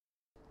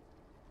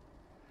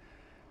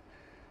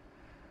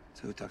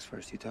So who talks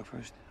first? You talk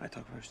first? I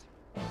talk first?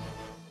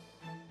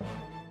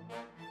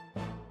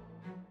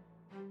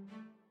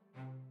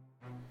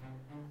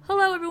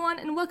 Hello everyone,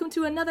 and welcome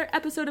to another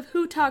episode of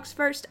Who Talks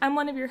First. I'm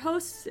one of your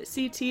hosts,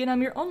 CT, and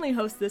I'm your only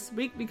host this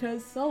week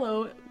because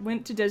Solo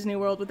went to Disney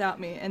World without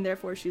me, and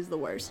therefore she's the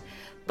worst.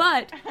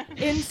 But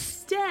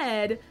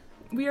instead,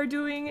 we are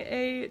doing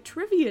a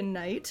trivia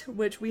night,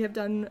 which we have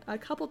done a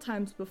couple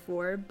times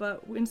before,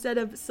 but instead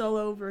of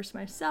Solo versus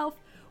myself,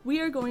 we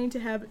are going to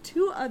have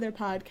two other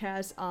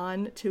podcasts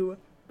on to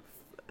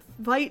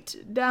fight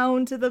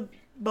down to the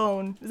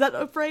bone. Is that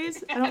a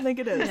phrase? I don't think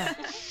it is.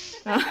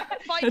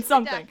 It's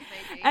something.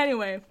 Death,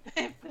 anyway,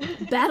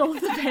 Battle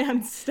of the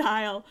Bands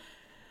style.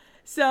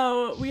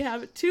 So we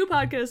have two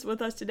podcasts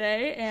with us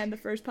today, and the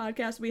first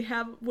podcast we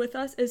have with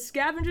us is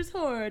Scavenger's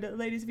Horde.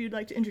 Ladies, if you'd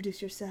like to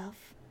introduce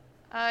yourself.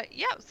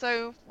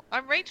 So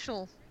I'm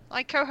Rachel.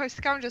 I co-host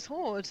Scavenger's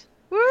Horde.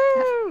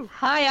 Woo!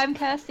 Hi, I'm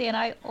Kirsty, and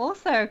I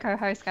also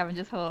co-host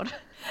Scavenger's Horde.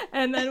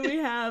 And then we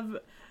have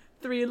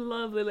three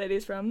lovely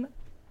ladies from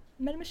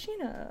Meta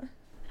Machina.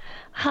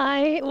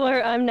 Hi,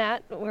 I'm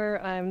Nat.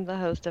 I'm the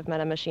host of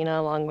Meta Machina,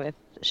 along with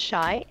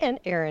Shy and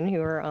Aaron, who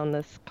are on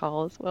this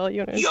call as well.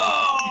 You know.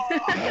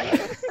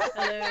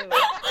 Hello.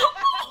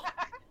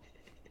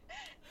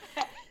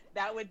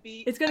 That would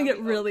be. It's gonna get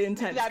really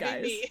intense, That'd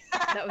guys. be me.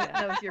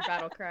 That was your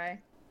battle cry.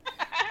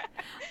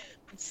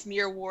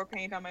 Smear war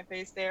paint on my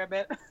face there a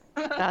bit.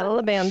 Battle of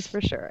the Bands for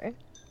sure.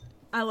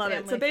 I love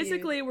it. So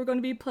basically, we're going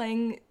to be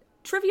playing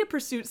Trivia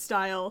Pursuit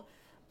style,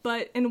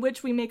 but in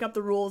which we make up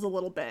the rules a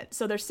little bit.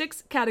 So there's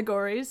 6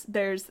 categories.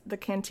 There's the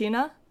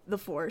Cantina, the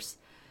Force,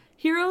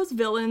 Heroes,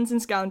 Villains,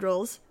 and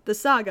Scoundrels, the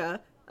Saga,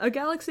 A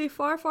Galaxy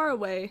Far, Far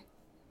Away,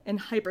 and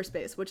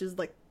Hyperspace, which is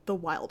like the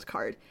wild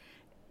card.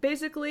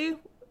 Basically,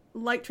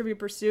 like Trivia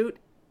Pursuit,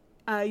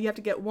 you have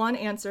to get one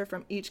answer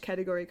from each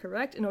category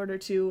correct in order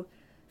to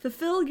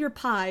fulfill your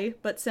pie,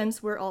 but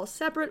since we're all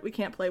separate, we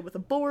can't play with a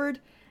board,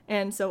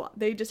 and so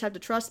they just have to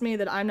trust me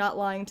that I'm not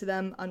lying to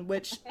them on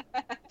which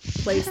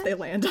place they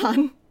land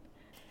on.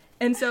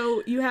 And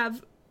so you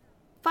have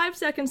 5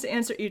 seconds to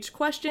answer each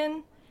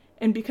question,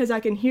 and because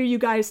I can hear you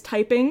guys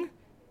typing,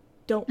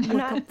 don't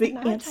look up the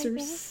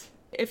answers.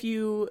 If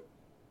you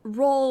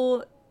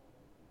roll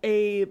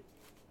a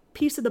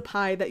piece of the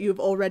pie that you've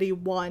already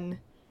won,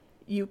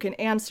 you can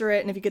answer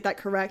it, and if you get that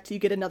correct, you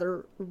get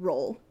another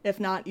roll. If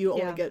not, you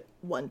only get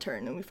one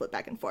turn, and we flip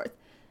back and forth.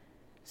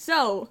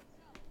 So,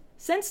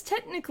 since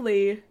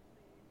technically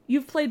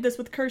you've played this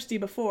with Kirsty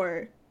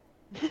before,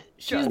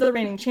 she's the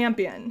reigning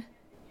champion.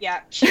 Yeah,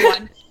 she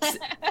won.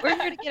 We're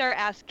here to get our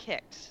ass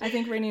kicked. I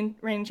think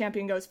reigning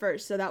champion goes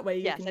first, so that way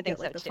you can get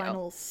like the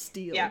final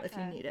steal if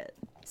you need it.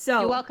 So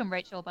You're welcome,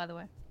 Rachel, by the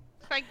way.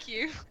 Thank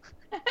you.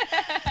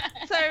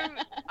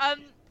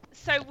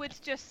 So would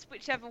just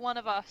whichever one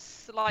of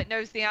us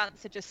knows the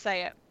answer, just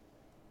say it.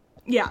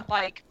 Yeah.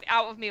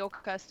 Out of me or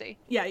Kirsty.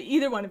 Yeah,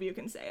 either one of you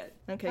can say it.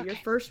 Okay, your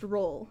first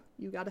roll,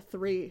 you got a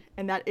 3,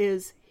 and that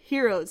is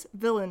Heroes,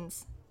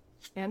 Villains,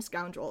 and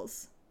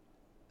Scoundrels.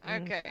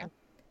 Okay.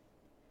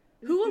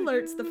 Who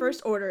alerts the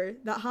First Order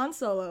that Han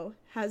Solo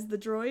has the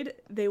droid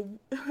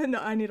No,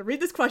 I need to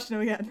read this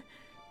question again.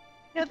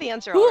 You know the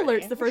answer Who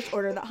already. alerts the First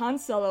Order that Han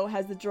Solo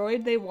has the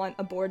droid they want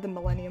aboard the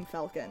Millennium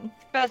Falcon?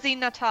 Bazine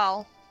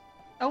Natal.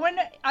 Oh,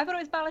 I thought it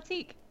was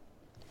Balatik.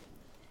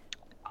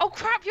 Oh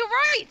crap, you're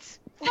right!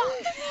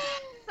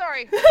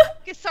 Sorry.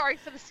 Sorry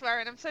for the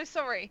swearing, I'm so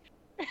sorry.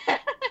 Is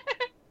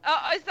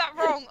that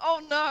wrong?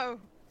 Oh no.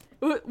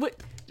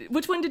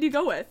 Which one did you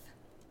go with?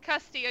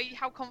 Kirsty,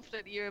 how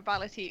confident are you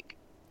about Balatik?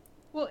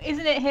 Well,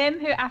 isn't it him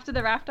who, after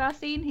the Raftar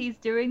scene, he's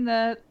doing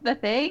the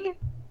thing?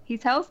 He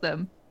tells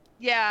them.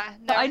 Yeah,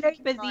 no. But I know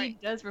think you're Bazine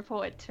right. does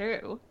report it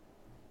too.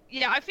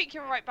 Yeah, I think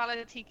you're right.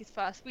 Balatik is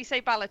first. We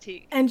say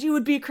Balatik. And you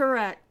would be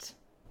correct.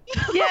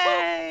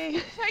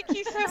 Yay! Thank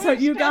you so much. So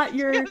you got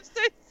your... I'm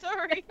so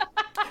sorry.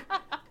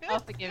 I'll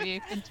forgive you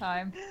in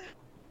time.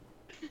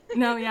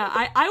 No, yeah,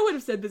 I would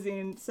have said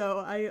Bazine, so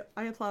I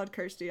applaud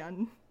Kirsty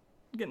on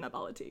getting that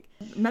Balatik.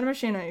 Meta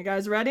Machina, you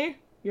guys ready?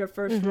 Your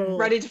first roll.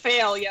 Ready to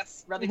fail,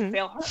 yes. Ready to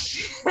fail hard.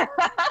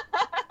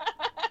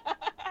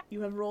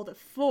 You have rolled a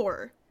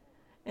 4,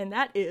 and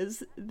that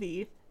is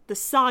the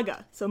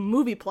Saga, so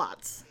movie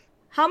plots.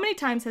 How many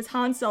times has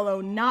Han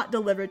Solo not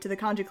delivered to the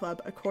Kanji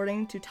Club,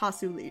 according to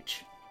Tasu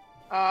Leech?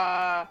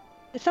 I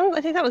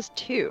think that was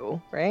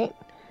 2, right?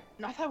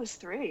 No, I thought it was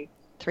 3.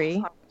 3? I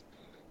thought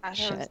it was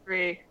Shit.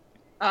 3.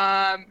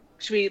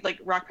 Should we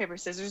rock paper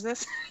scissors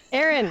this?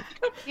 Aaron,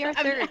 you're I'm,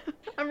 third.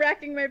 I'm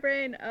racking my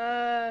brain.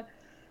 I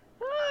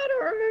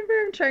don't remember.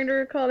 I'm trying to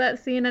recall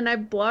that scene, and I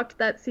blocked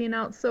that scene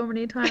out so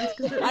many times.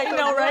 I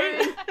know,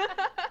 right?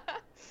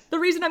 The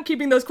reason I'm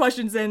keeping those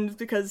questions in is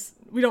because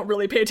we don't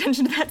really pay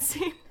attention to that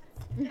scene.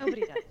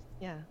 Nobody does.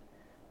 Yeah.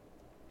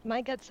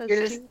 My gut says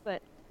You're 2,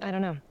 but I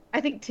don't know. I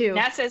think 2.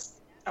 Nat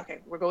says... Okay,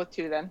 we'll go with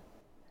 2 then.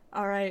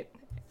 All right.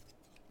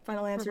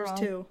 Final answer is wrong.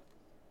 2.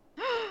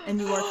 And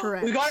you are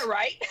correct. We got it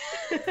right?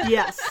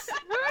 Yes.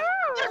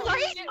 You're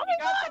right? We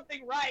got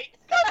something right.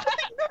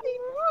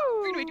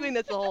 We're going to be doing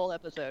this the whole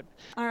episode.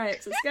 All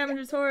right, so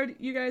Scavenger's Horde,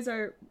 you guys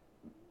are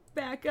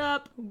back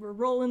up. We're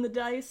rolling the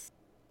dice.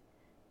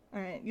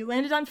 All right, you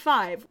landed on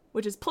 5,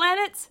 which is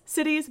planets,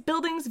 cities,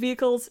 buildings,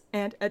 vehicles,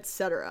 and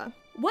etc.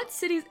 What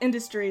city's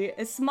industry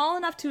is small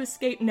enough to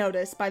escape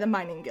notice by the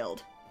mining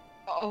guild?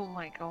 Oh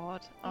my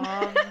god.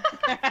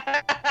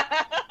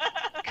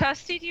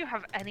 Kirsty, do you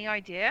have any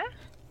idea?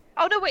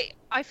 Oh no, wait.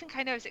 I think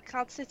I know. Is it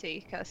Cloud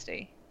City,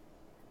 Kirsty?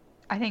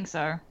 I think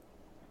so.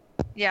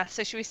 Yeah.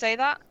 So should we say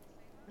that?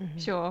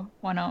 Sure,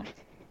 why not?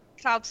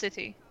 Cloud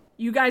City.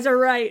 You guys are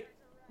right.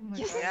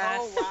 Yes.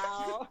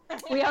 Oh wow.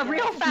 We are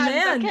real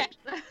fans. Man. Okay.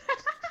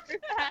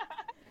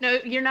 No,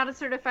 you're not a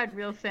certified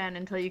real fan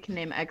until you can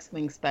name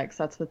X-Wing specs.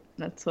 That's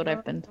what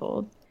I've been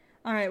told.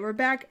 All right, we're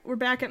back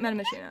at Meta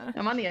Machina.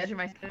 I'm on the edge of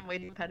my seat. I'm way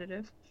too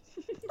competitive.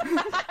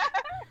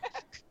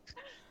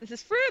 This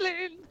is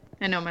thrilling.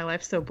 I know my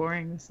life's so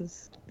boring. This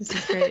is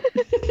great.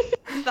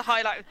 The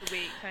highlight of the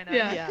week. I know.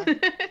 Yeah.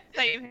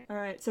 Same. All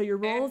right, so your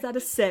roll is at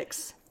a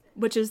 6,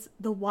 which is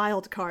the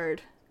wild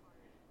card.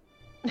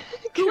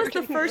 Who was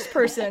the first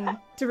person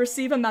to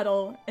receive a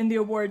medal in the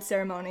award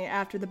ceremony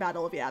after the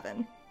Battle of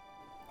Yavin?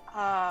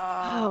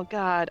 Oh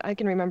God, I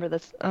can remember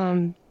this.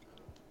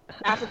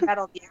 After the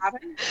Battle of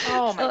Yavin?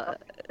 Oh my god.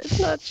 It's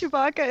not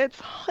Chewbacca.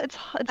 It's I feel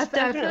like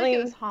definitely.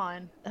 it was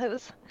Han.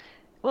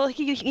 Well,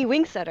 he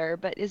winks at her,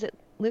 but is it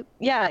Luke?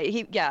 Yeah,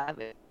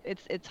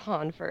 it's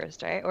Han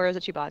first, right? Or is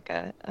it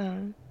Chewbacca?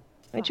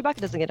 Wait, Chewbacca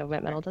doesn't get a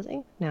medal, does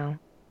he? No.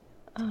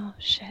 Oh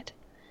shit.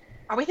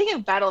 Are we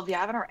thinking Battle of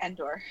Yavin or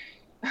Endor?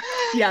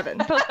 Yavin.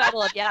 Post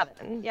Battle of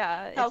Yavin.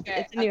 Yeah.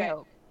 It's a New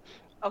Hope.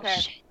 Okay.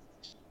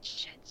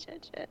 Shit.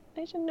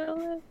 I should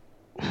know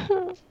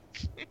that.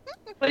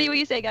 What do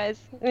you say, guys?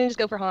 I'm gonna just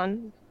go for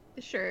Han.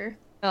 Sure.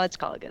 Oh, let's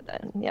call it good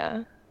then.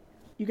 Yeah.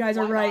 You guys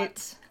are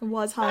right. It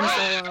was Han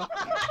Solo.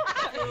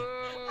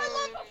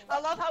 I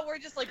love how we're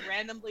just like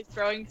randomly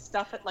throwing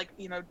stuff at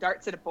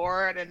darts at a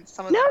board and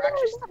some of No, them no, are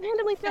actually I'm not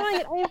randomly throwing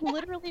it. I am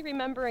literally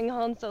remembering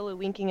Han Solo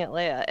winking at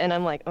Leia, and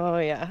I'm like, oh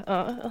yeah.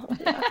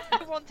 Yeah.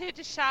 I wanted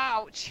to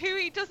shout.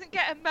 Chewie doesn't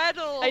get a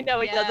medal. I know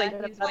he Yeah, doesn't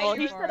get a he's medal.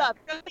 waiting He for shut it. up.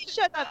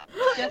 Shut up.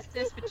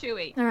 Justice for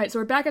Chewie. All right, so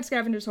we're back at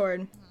Scavenger's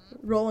Horde.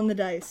 Rolling the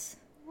dice.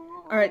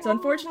 All right, so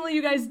unfortunately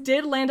you guys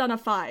did land on a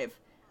 5,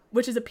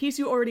 which is a piece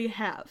you already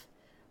have.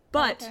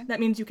 But that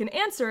means you can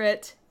answer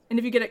it, and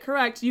if you get it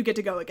correct, you get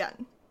to go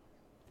again.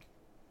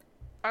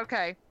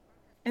 Okay.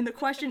 And the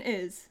question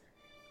is,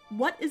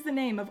 what is the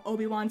name of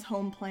Obi-Wan's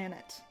home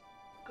planet?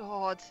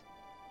 God.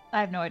 I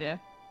have no idea.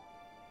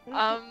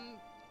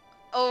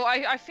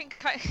 I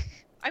think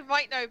I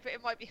might know, but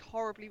it might be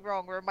horribly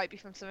wrong, or it might be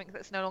from something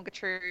that's no longer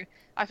true.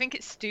 I think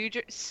it's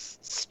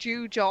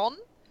Stew John.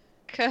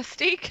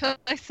 Kirsty, can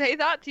I say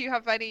that? Do you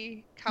have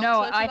any counter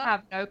No, to I that?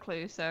 have no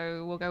clue,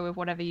 so we'll go with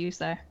whatever you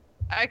say.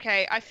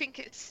 Okay, I think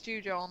it's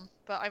Stew John,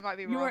 but I might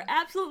be wrong. You are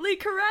absolutely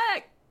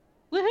correct!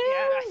 Woohoo!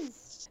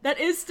 Yes. That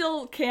is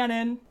still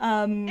canon.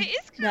 It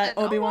is canon. That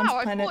Obi-Wan's oh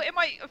wow, planet. I thought it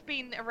might have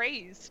been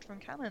erased from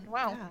canon.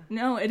 Wow.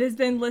 No, it has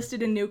been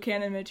listed in new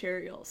canon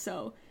material.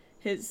 So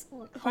his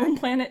home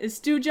planet is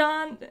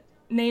Stew-John,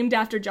 named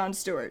after Jon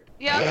Stewart.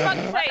 Yeah, I was about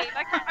to say,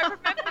 I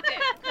remembered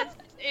it because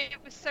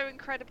it was so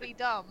incredibly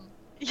dumb.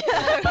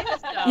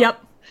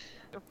 Yep.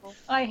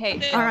 I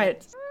hate it. All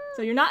right.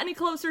 So you're not any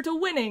closer to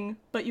winning,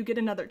 but you get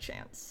another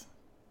chance.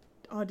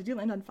 Oh, did you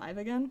land on 5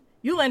 again?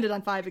 You landed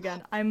on 5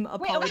 again. I'm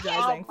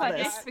apologizing for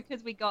this.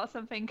 Because we got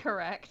something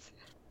correct.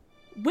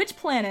 Which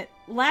planet,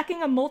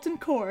 lacking a molten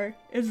core,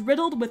 is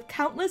riddled with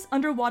countless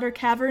underwater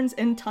caverns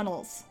and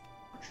tunnels?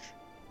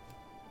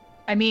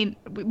 I mean,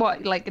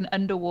 what, like an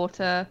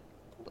underwater...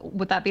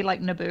 Would that be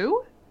like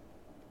Naboo?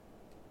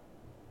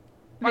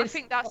 I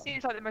think that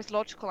seems like the most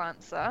logical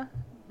answer.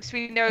 So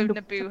we know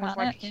Underwater Naboo has like a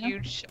planet, yeah.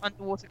 huge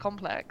underwater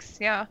complex.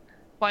 Yeah.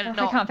 Why I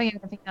not? can't think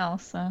of anything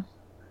else, so...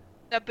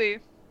 Naboo.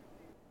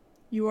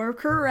 You are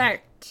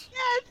correct.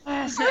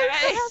 Yes. All Yeah,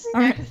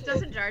 right. because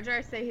doesn't Jar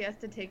Jar say he has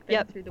to take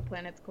them through the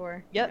planet's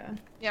core? Yep.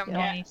 Yeah.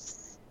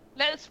 Nice.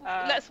 Let's watch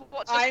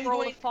us I'm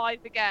roll going- a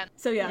 5 again.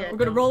 So yeah, Yeah, we're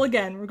gonna don't. roll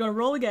again. We're gonna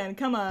roll again.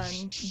 Come on,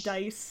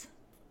 dice.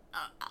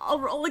 I'll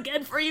roll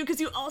again for you because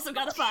you also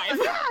got a 5.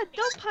 Yeah,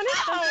 don't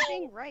punish them for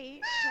being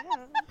right.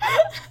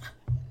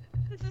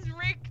 This is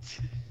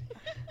rigged.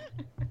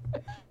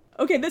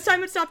 Okay, this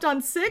time it stopped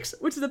on 6,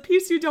 which is a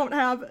piece you don't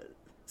have,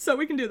 so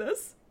we can do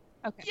this.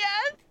 Okay.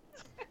 Yes.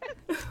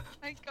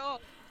 Thank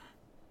God.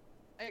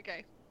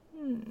 Okay.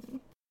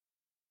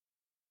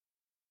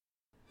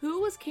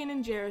 Who was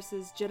Kanan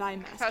Jarrus's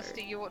Jedi Master?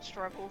 Kirsty, you watched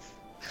Rebels.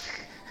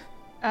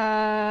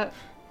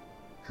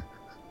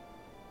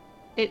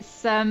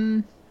 It's,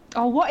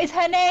 Oh, what is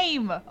her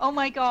name? Oh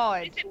my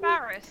god. Is it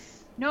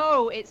Varys?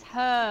 No, it's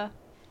her.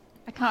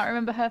 I can't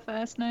remember her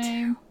first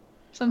name.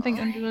 Something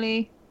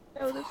Underly.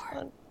 Oh, this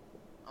one.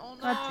 Oh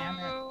no. God damn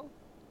it.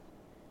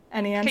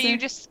 Any answer? Can you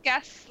just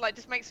guess? Like,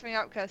 just make something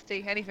up,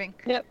 Kirsty. Anything.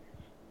 Yep.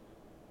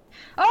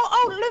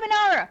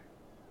 Oh, Luminara!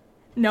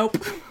 Nope.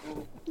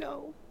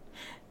 No.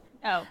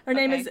 Oh. Her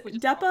name is we'll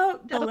just-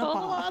 Depa Double Billaba.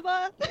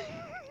 lava.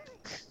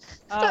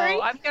 Oh,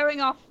 Sorry. I'm going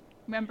off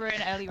Remember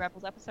in early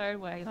Rebels episode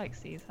where he like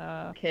sees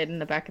her? Kid in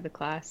the back of the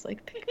class,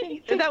 like, pick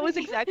me. That was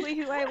exactly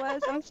who I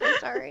was. I'm so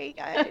sorry,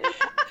 guys.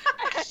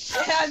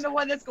 I'm the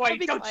one that's going,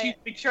 Be don't you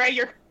quiet. betray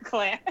your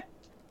clan.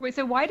 Wait,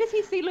 so why does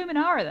he see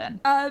Luminara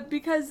then?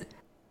 Because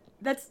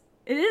it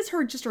is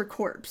just her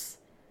corpse.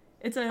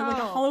 It's like a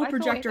hollow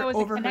projector there was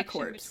over a her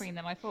connection corpse. between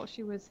them. I thought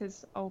she was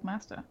his old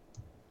master.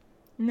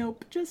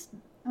 Nope, just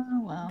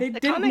Oh well. they The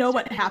didn't comics know are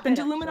what pretty happened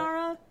good, to actually.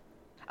 Luminara.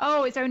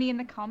 Oh, it's only in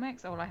the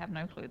comics. Oh, well, I have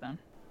no clue then.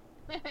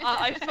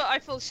 I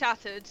feel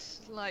shattered,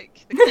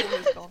 like the cool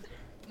is gone.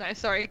 No,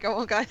 sorry, go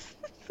on, guys.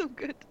 So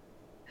good.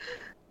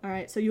 All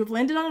right, so you have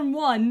landed on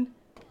one,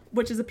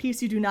 which is a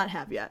piece you do not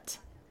have yet.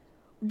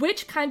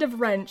 Which kind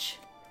of wrench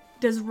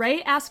does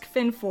Rey ask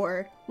Finn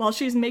for while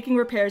she's making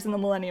repairs in the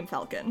Millennium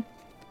Falcon?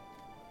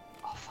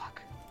 Oh,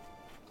 fuck.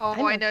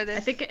 Oh, I know this.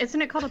 I think,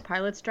 isn't it called a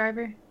pilot's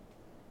driver?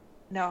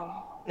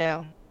 No.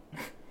 No.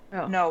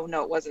 Oh.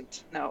 No, it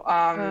wasn't. No.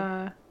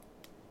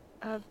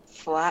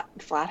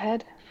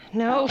 Flathead?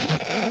 No.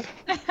 I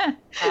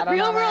don't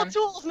Real know, world man.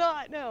 tools,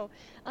 not. No.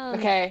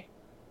 Okay.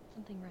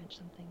 Something wrench,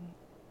 something.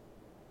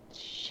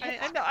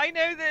 I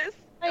know this.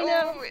 I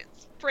know. Oh,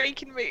 it's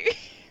breaking me.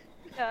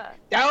 Yeah.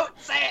 Don't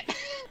say it!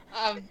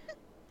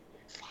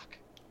 Fuck.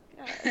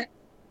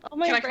 Oh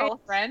my Can I brain. call a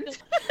friend?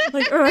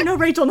 Like, oh no,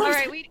 Rachel knows. All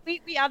right,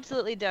 we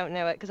absolutely don't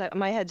know it because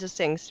my head just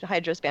sings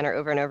Hydro Spanner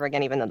over and over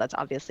again, even though that's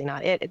obviously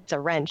not it. It's a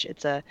wrench.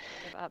 It's a.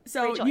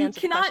 So Rachel, you answer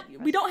the cannot.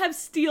 question. We don't have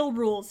steel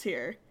rules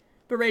here.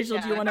 But Rachel,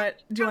 Yeah, do you want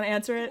to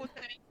answer it? More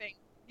than anything.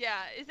 Yeah,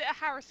 is it a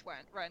Harris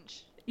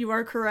wrench? You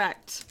are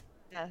correct.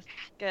 Yes,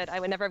 good. I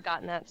would never have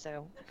gotten that,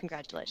 so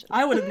congratulations.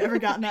 I would have never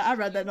gotten that. I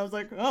read that and I was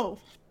like, oh,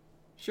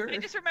 sure. I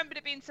just remembered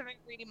it being something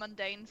really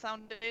mundane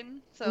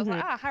sounding, so I was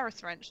like,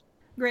 Harris wrench.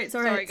 Great.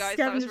 So, Sorry, guys,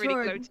 that was Scavenger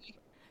really Sword. gloaty.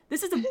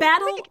 This is a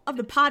battle of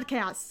the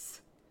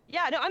podcasts.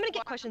 Yeah, no, I'm gonna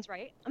get questions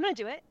right. I'm gonna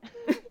do it.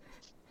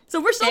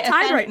 So we're still It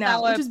tied offends right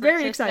now, our which is very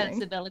British exciting.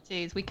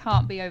 sensibilities. We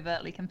can't be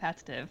overtly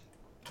competitive.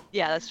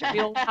 Yeah, that's true. We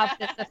all have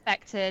this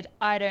affected,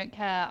 I don't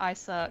care, I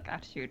suck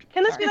attitude.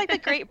 Can this be Sorry. like the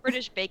Great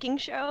British Baking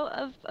Show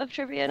of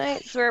trivia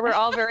nights, where we're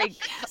all very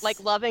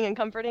like loving and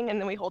comforting, and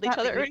then we hold each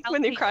Exactly, other we help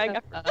when they're each crying?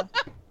 other.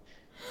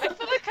 I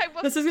feel like I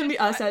wasn't This is gonna be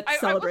just- us at I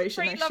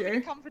Celebration wasn't next very loving year.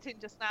 and comforting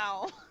just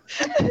now.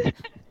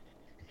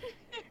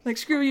 Like,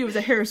 screw you, it was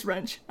a Harris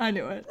wrench. I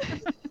knew it.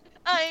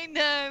 I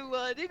know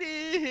what it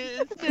is.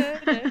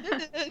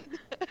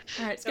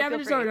 All right, feel Scavenger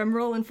free. Sword, I'm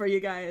rolling for you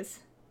guys.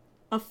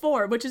 A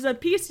 4, which is a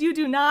piece you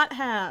do not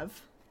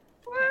have.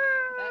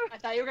 I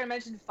thought you were gonna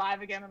mention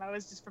 5 again, and I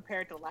was just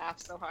prepared to laugh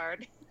so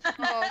hard.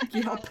 Oh,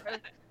 Yep. God.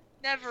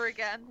 Never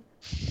again.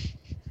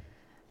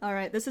 All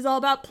right, this is all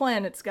about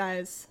planets,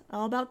 guys.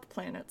 All about the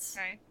planets.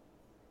 Okay.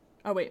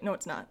 Oh, wait, no,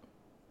 it's not.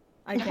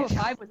 I I thought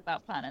can't. 5 was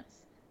about planets.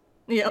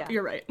 Yep, Yeah.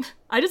 you're right.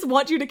 I just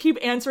want you to keep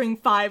answering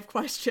 5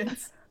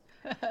 questions.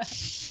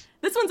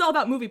 This one's all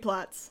about movie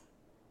plots.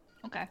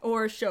 Okay.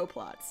 Or show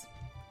plots.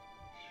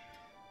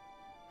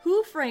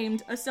 Who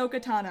framed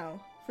Ahsoka Tano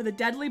for the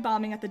deadly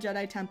bombing at the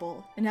Jedi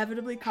Temple,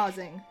 inevitably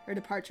causing her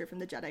departure from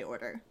the Jedi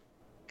Order?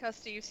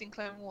 Kirsty, you've seen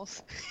Clone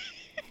Wars.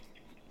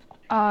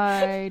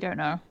 I don't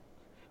know.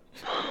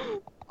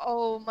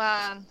 Oh,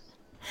 man.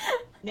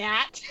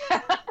 Nat.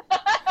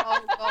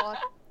 Oh, God.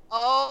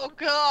 Oh,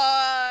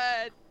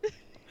 God.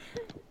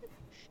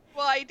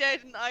 Why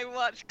didn't I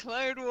watch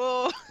Clone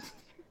Wars?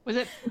 Was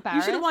it Barris?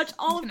 You should have watched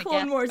all I'm of gonna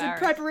Clone guess Wars in Barris.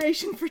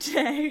 preparation for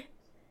today.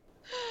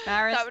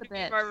 Barris That the would be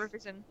bit. my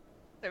revision.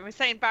 So we're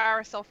saying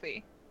Barra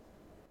Sophie.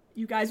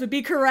 You guys would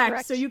be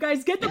correct, so you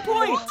guys get the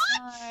point.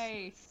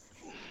 Nice.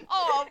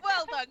 Oh,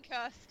 well done,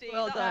 Kirsty.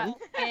 Well That done. was-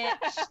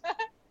 Bitch.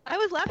 I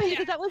was laughing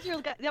because that was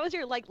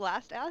your like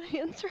last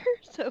answer,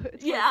 so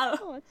it's Yeah. Like,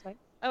 oh, that's fine.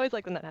 I always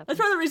like when that happens. That's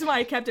part of the reason why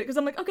I kept it, because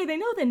I'm like, okay, they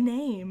know the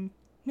name.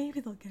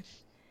 Maybe they'll get it.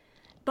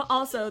 But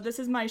also, this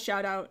is my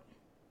shout out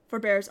for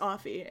Bears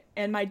Offie,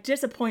 and my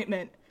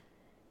disappointment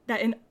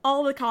that in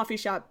all the coffee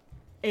shop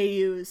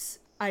AUs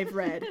I've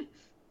read,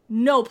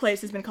 no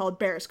place has been called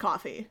Bears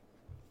Coffee.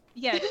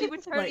 Yeah, she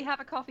would totally Like- have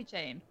a coffee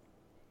chain.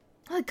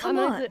 Like, come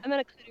I'm on. gonna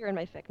include her in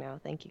my fic now.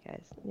 Thank you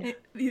guys. Yeah.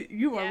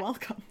 You are Yeah.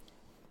 welcome.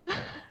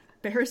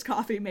 Bears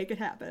Coffee, make it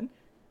happen.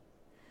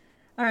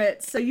 All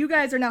right, so you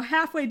guys are now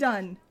halfway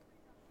done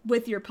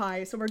with your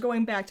pie, so we're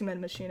going back to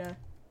Machina.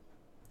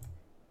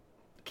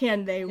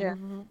 Can they Yeah.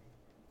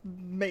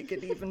 make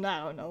it even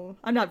now? No,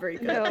 I'm not very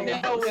good. No.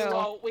 at No, this. we No.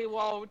 won't. We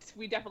won't.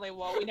 We definitely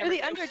won't. We We're never the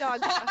do.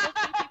 underdogs.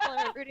 Hopefully people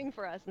are rooting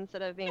for us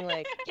instead of being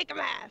like, kick 'em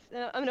ass.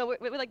 I mean, no,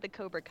 we're like the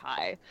Cobra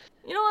Kai.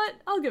 You know what?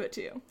 I'll give it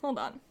to you. Hold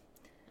on.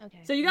 Okay.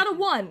 So you got a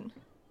 1,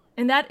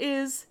 and that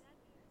is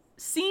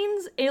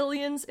scenes,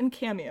 aliens, and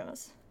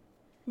cameos.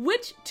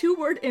 Which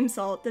 2-word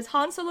insult does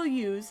Han Solo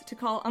use to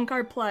call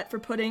Unkar Plutt for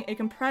putting a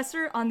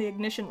compressor on the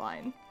ignition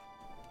line?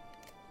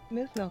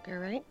 Move Milker,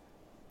 right?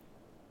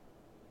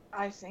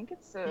 I think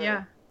it's a.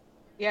 Yeah,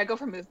 Yeah, go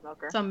for Move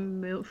Milker.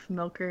 some MILF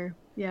milker.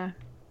 Yeah.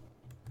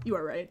 You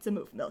are right. It's a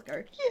move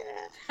milker.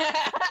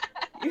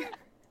 Yeah.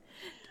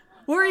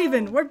 We're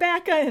even. We're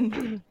back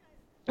in.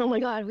 Oh my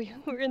god,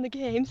 we're in the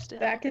game still.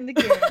 Back in the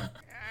game.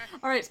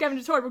 All right,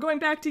 Scavenger Sword, we're going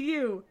back to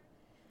you.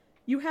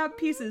 You have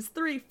pieces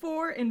 3,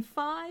 4, and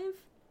 5.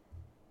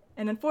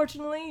 And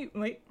unfortunately,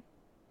 wait,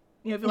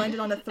 you have landed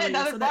on a 3,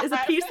 Another so that is a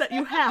 5. piece that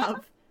you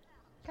have.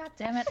 God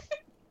damn it.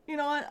 You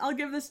know what? I'll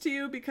give this to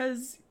you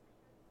because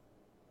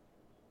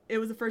it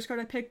was the first card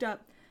I picked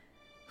up.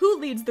 Who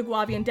leads the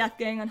Guavian Death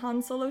Gang on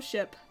Han Solo's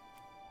ship?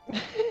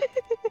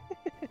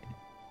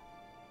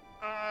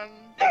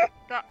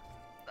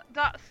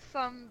 That's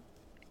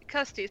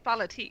Kirsty, it's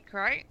Balatique,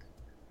 right?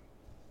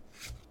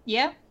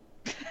 Yeah?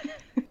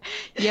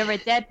 You're a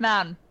dead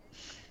man.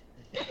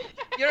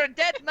 You're a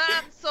dead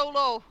man,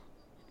 Solo.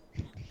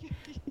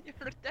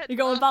 You're a dead You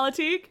going man.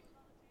 Balatique?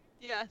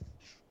 Yes.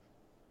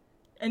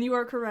 And you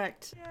are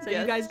correct. So you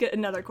Yes. guys get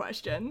another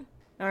question.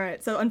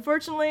 Alright, so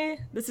unfortunately,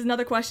 this is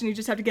another question you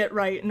just have to get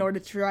right in order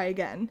to try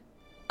again.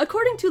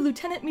 According to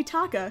Lieutenant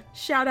Mitaka,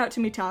 shout out to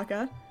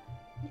Mitaka,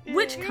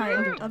 which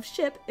kind of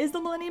ship is the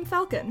Millennium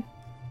Falcon?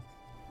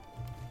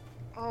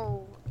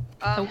 Oh.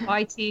 A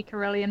YT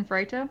Corellian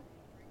freighter?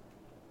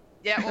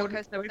 Yeah, Is that what what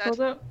Kirsty it said. calls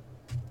it?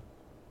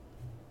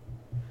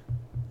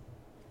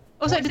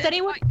 Also, Was does it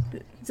anyone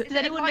like- does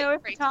anyone know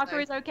if Light Mitaka freighter,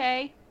 is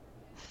okay?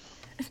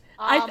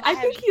 I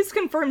think he's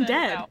confirmed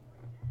dead.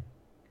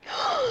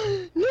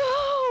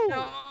 No!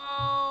 No.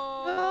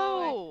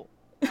 No!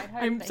 I'd hope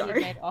I'm that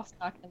sorry. he made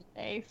Oscar in the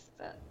face,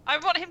 but I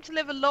want him to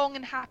live a long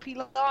and happy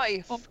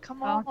life.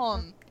 Come Oh.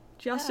 on.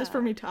 Justice Yeah,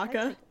 for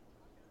Mitaka.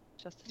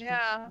 Justice.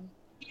 Yeah.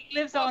 he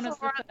lives What's on as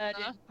the over third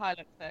there? in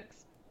Pilot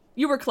 6.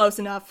 You were close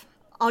enough.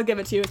 I'll give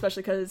it to you,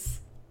 especially because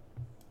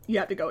you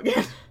have to go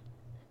again.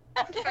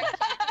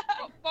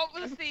 What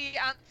was the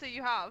answer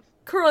you have?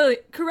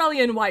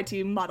 Corellian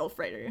YT model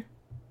freighter.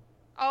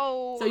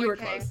 Oh, So you were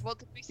okay. close. What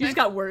did we You say? just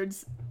got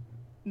words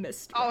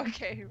missed. Oh,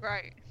 okay,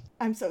 right.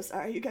 I'm so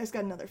sorry. You guys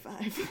got another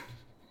 5.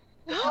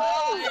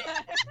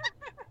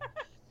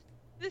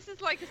 This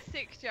is like a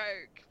sick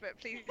joke, but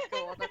please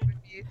go on. I'm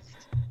amused.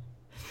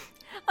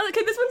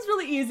 Okay, this one's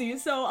really easy,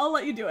 so I'll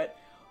let you do it.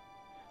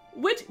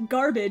 Which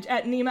garbage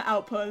at Nema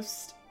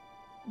Outpost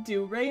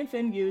do Rey and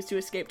Finn use to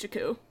escape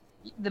Jakku?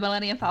 The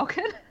Millennium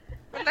Falcon?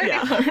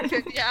 Yeah.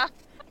 Yeah.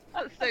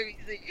 That's so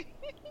easy.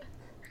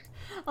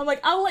 I'm like,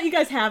 I'll let you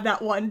guys have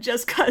that one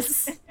just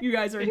because you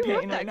guys are in Who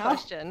wrote pain that right now.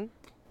 question?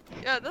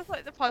 Yeah, that's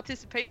like the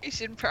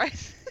participation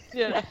prize.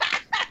 Yeah.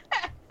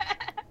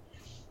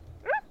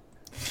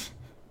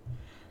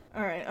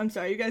 Alright, I'm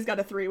sorry. You guys got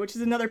a 3, which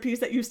is another piece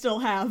that you still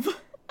have.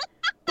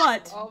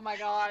 But, Oh my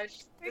gosh.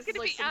 We're This is gonna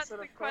like be some answering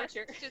sort of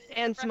torture. questions. just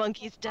Dance, express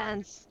monkeys, more fun.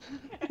 dance.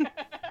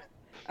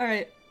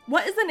 alright.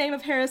 What is the name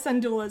of Hera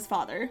Syndulla's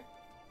father?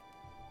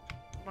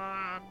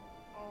 Man.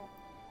 Oh.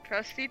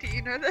 Kirsty, do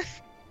you know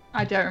this?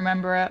 I don't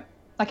remember it.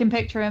 I can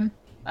picture him.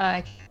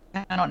 I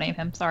cannot name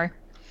him, sorry.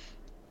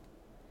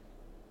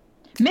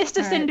 Mr. Alright,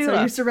 so are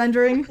Syndulla. you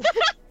surrendering?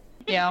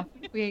 Yeah,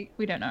 we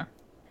don't know.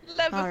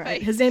 Alright,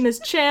 Leatherface. his name is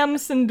Cham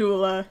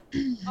Syndulla.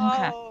 Okay.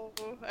 Oh,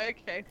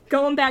 okay.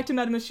 Going back to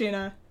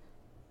Metamachina.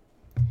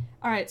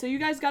 Alright, so you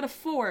guys got a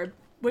 4,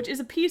 which is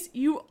a piece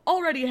you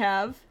already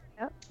have,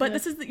 Yep. but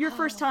this is your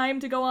first time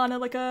to go on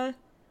a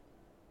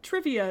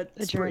trivia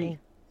The spree.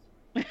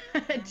 journey.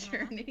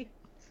 Journey.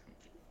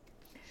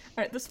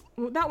 Alright,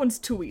 that one's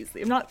too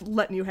easy. I'm not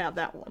letting you have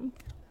that one.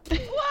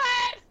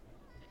 What?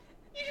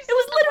 It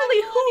was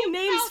literally who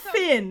names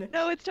Finn?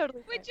 No, it's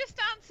totally We fine. just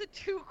answered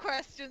 2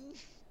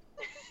 questions.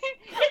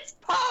 It's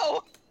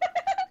Poe!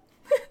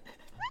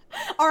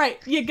 Alright,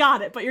 you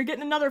got it, but you're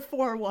getting another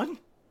 4-1.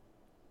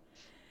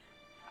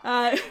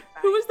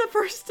 Who was the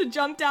first to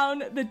jump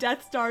down the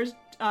Death Star's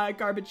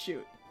garbage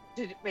chute?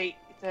 Wait,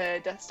 the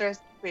Death Star's.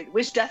 Wait,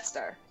 which Death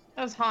Star?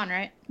 That was Han,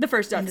 right? The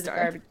first Death Into the Star.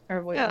 garbage.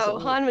 Or wait, No,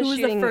 was it- Han was Who was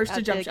the shooting first to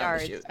at jump the down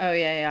guards. the chute? Oh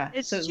yeah, yeah.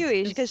 It's So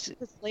Chewie, it's- because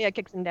Leia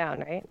kicks him down,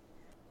 right?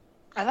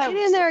 I thought Get it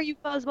was. in there, you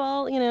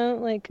fuzzball, you know,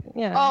 like,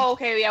 yeah. Oh,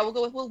 okay, yeah, we'll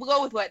go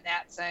with what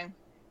Nat's saying.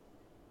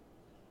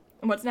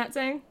 And what's Nat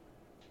saying?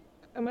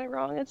 Am I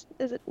wrong? Is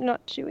it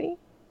not Chewie?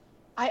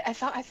 I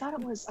thought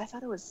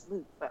it was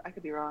Luke, but I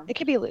could be wrong. It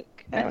could be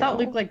Luke. I don't thought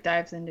know. Luke like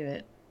dives into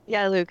it.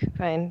 Yeah, Luke,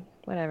 fine.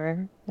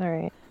 Whatever.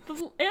 Alright.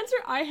 The answer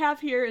I have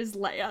here is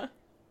Leia.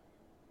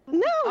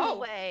 No Oh.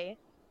 way!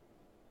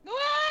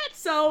 What?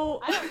 So,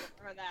 I don't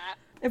remember that.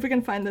 if we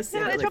can find this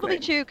No, really it's probably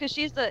quick. true, because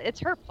it's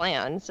her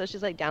plan, so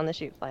she's like down the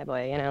chute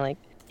flyboy, you know, like.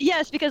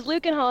 Yes, because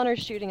Luke and Han are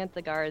shooting at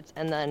the guards,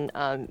 and then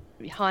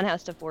Han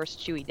has to force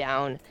Chewie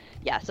down.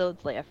 Yeah, so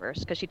it's Leia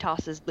first, because she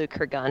tosses Luke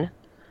her gun.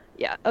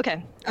 Yeah,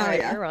 okay. Oh, Alright,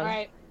 yeah. you're wrong.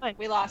 Alright, Fine.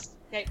 we lost.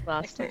 Okay,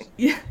 Lost. next person.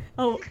 Yeah.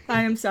 Oh,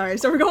 I am sorry.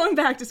 So we're going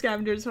back to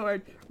Scavenger's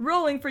Horde.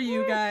 Rolling for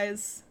you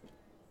guys.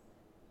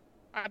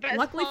 I bet it's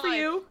Luckily for 5.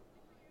 you,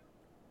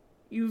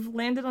 you've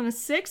landed on a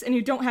 6, and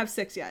you don't have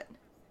 6 yet.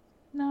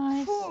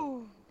 Nice.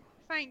 Whew,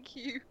 thank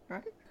you.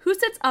 Who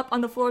sits up on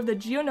the floor of the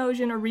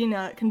Geonosian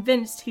arena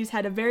convinced he's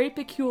had a very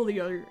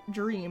peculiar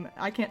dream?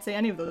 I can't say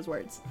any of those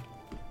words.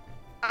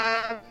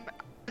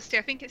 Kirsty,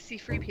 I think it's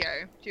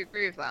C-3PO. Do you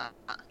agree with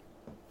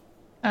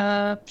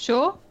that?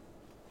 Sure?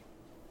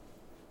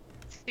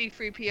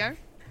 C-3PO?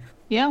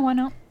 Yeah, why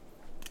not?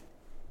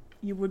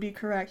 You would be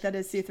correct. That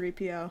is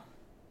C-3PO.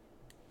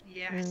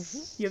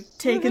 Yes. You have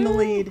taken the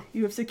lead.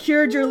 You have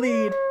secured your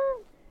lead.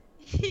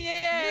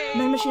 Yay!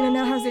 Man Machina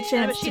now has a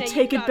chance to Machina,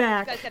 take you it got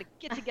back. You guys gotta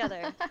get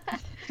together.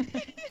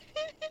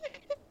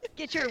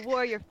 Get your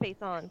warrior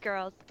face on,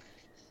 girls.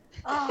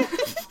 Oh,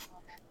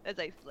 As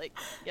I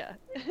yeah.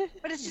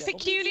 but it's just The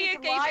Julia easier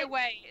to gave lie. it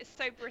away. It's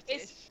so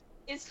British.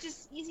 It's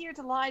just easier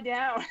to lie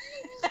down.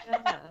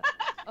 Yeah.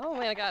 Oh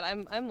my god,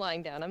 I'm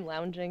lying down. I'm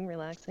lounging,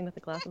 relaxing with a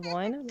glass of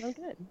wine. I'm good,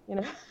 you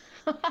know.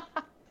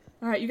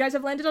 All right, you guys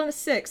have landed on a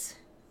 6,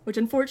 which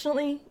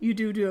unfortunately you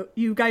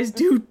guys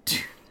do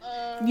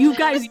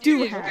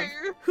have.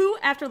 Who,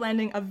 after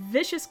landing a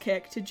vicious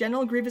kick to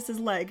General Grievous's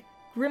leg,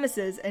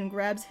 grimaces and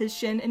grabs his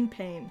shin in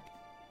pain?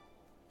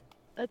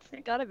 That's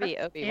gotta be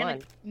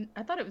Obi-Wan.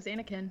 I thought it was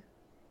Anakin.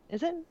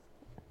 Is it?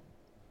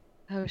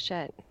 Oh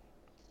shit.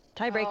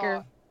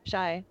 Tiebreaker.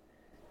 Shy.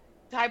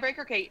 Tiebreaker,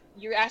 okay,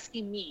 you're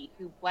asking me,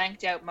 who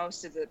blanked out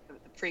most of the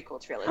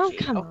prequel trilogy. Oh,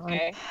 come on.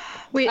 okay.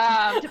 Wait,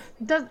 Um,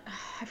 does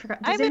I forgot?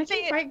 I Does would Anakin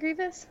say- fight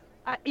Grievous?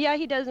 Yeah,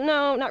 he does.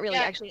 No, not really.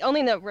 Yeah. Actually, only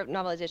in the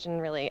novelization,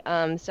 really. So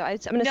I'm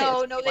gonna say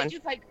No, it's they Obi-Wan. do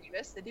fight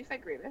Grievous. They do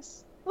fight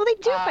Grievous. Well, they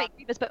do Uh, fight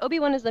Grievous, but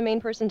Obi-Wan is the main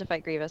person to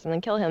fight Grievous and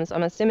then kill him. So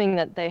I'm assuming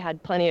that they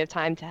had plenty of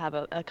time to have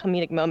a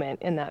comedic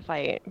moment in that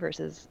fight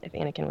versus if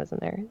Anakin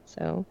wasn't there.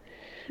 So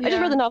I just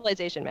read the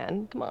novelization,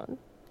 man. Come on.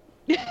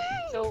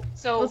 So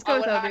Let's go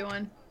with what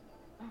Obi-Wan.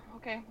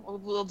 Okay,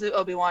 we'll do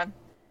Obi-Wan.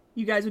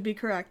 You guys would be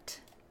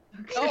correct.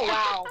 Oh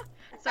wow.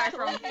 Sorry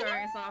for almost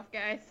throwing us off,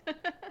 guys.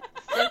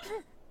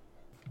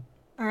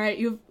 All right,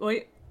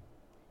 wait.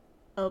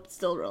 Oh, it's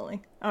still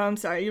rolling. Oh, I'm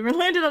sorry. You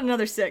landed on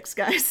another 6,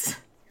 guys.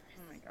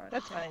 Oh my god.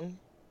 That's fine.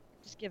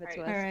 Just give it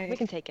to us. Alright. We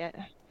can take it.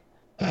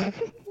 Sorry.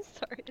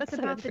 It's that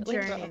about the sounded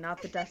really journey, rough.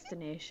 not the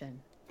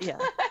destination. Yeah.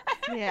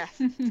 Yeah.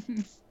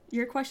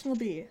 Your question will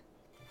be,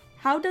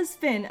 how does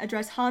Finn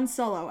address Han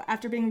Solo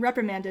after being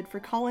reprimanded for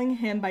calling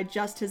him by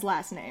just his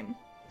last name?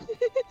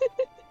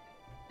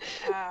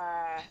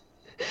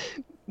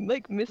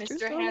 Like Mr. Mr.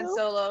 Solo? Han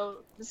Solo.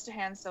 Mr.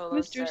 Han Solo.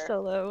 Mr. Sir.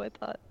 Solo, I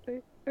thought.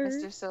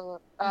 Mr. Solo.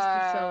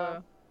 Mr.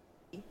 Solo.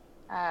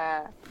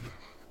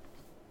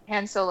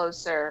 Han Solo,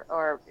 sir,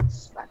 or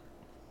Mr.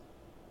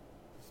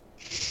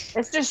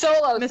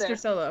 Solo, Mr. sir.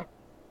 Solo.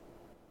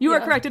 You are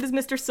Yeah. correct. It is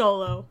Mr.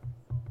 Solo.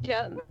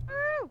 Yeah.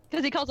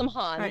 Because he calls him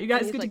Han. All right, you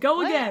guys and he's get to like, go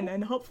 "What?" again,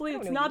 and hopefully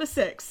it's not a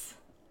 6.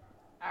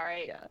 All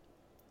right. Yeah.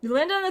 You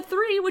landed on a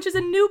 3, which is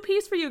a new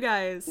piece for you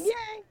guys.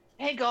 Yay!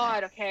 Hey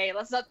God. Okay,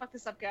 let's not fuck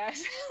this up,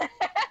 guys.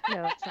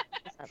 No, it's not.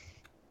 It's not.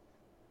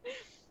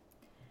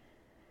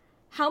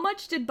 How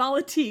much did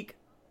Balatik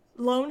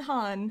loan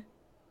Han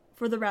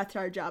for the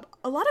Rathtar job?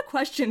 A lot of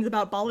questions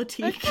about I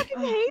Balatik. fucking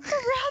hate the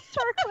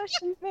Rathtar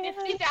questions, man.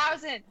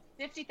 50,000.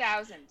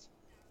 50,000.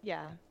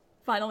 Yeah.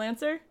 Final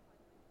answer?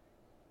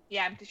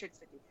 Yeah, I'm pretty sure it's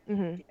 50.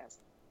 Mhm. 50,000.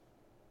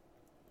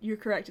 You're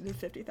correct. It is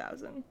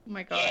 50,000. Oh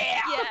my god. Yeah.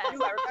 Yes. I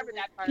remember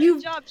that part.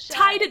 You job, Shy.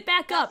 tied it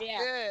back up. Yeah.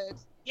 Good.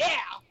 Yeah.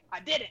 I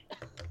did it.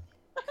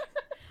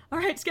 All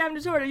right, Scavenger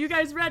Sword, are you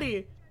guys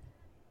ready?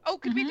 Oh,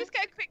 could we just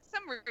get a quick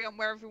summary on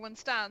where everyone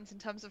stands in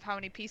terms of how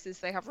many pieces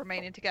they have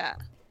remaining to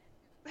get?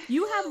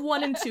 You have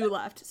 1 and 2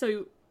 left,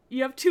 so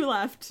you have 2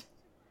 left.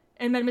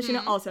 And Men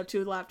Machina also have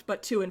 2 left,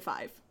 but 2 and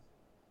 5.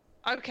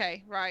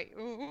 Okay, right.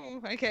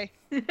 Ooh, okay.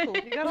 Cool.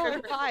 You got all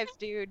the 5s,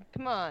 dude.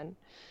 Come on.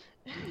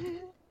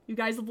 You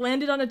guys have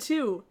landed on a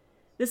 2.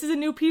 This is a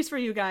new piece for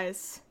you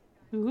guys.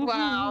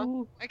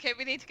 Wow. Okay,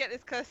 we need to get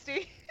this,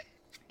 Kirsty.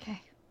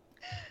 Okay.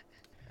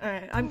 All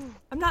right, I'm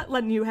not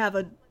letting you have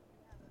a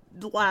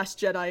Last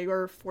Jedi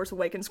or Force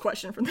Awakens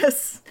question from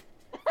this.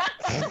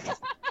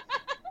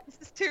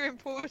 This is too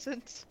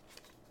important.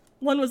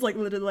 One was like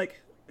literally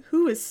like,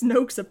 who is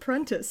Snoke's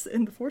apprentice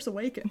in The Force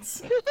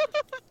Awakens?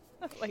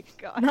 Oh my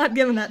god. I'm not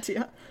giving that to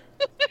you.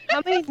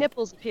 How many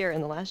nipples appear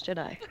in The Last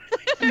Jedi?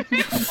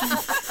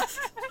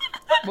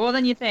 More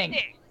than you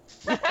think.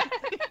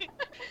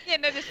 Yeah,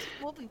 no, there's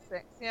more than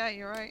 6. Yeah,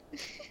 you're right.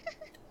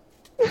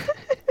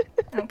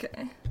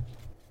 Okay.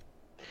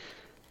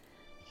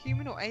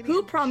 Human or alien?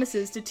 Who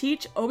promises to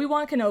teach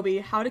Obi-Wan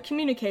Kenobi how to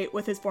communicate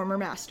with his former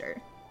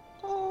master?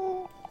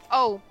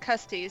 Oh,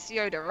 Kirsty, it's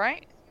Yoda,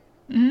 right?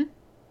 Mm-hmm.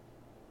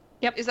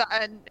 Is that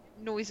a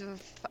noise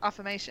of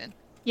affirmation?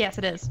 Yes,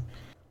 it is.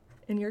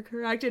 And you're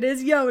correct, it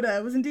is Yoda.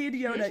 It was indeed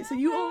Yoda. So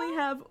you only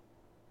have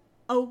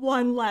a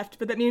 1 left,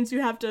 but that means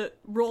you have to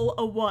roll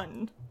a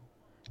 1.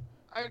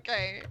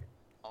 Okay.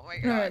 Oh my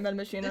god. Alright, Men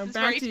Machino, This is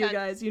back very to you tense.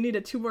 guys. You need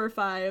a 2 or a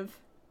 5.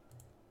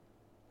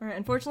 Alright,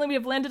 unfortunately we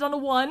have landed on a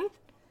 1.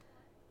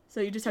 So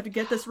you just have to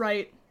get this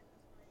right,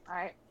 All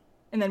right.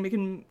 and then we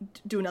can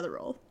do another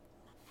roll.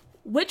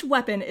 Which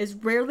weapon is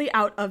rarely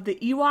out of the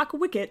Ewok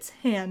Wicket's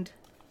hand?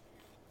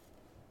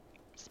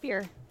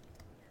 Spear.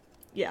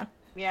 Yeah.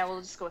 Yeah,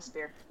 we'll just go with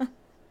spear.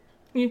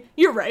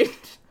 You're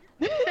right.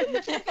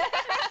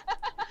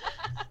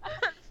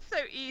 So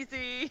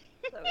easy.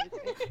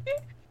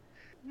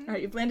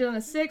 Alright, you've landed on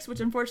a 6, which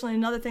unfortunately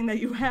another thing that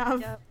you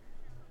have. Yep.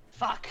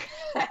 Fuck.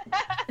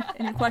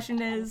 And your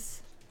question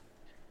is,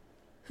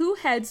 who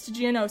heads to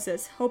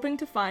Geonosis hoping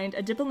to find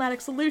a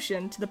diplomatic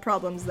solution to the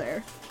problems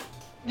there?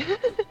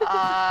 Wasn't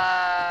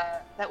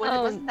that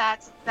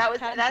was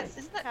Padme. that's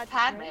isn't that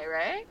Padme, Padme,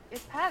 right?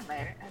 It's Padme.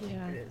 I think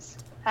Yeah. it is.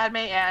 Padme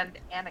and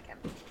Anakin.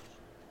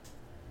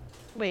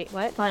 Wait,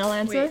 what? Final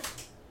answer?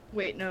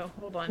 Wait, no,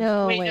 hold on.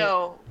 No, wait,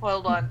 no,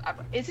 hold on.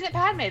 Isn't it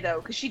Padme though?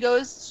 Because she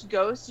goes to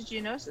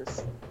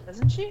Geonosis,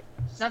 doesn't she?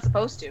 She's not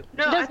supposed to.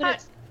 No, She I does, but thought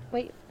it's-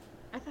 wait.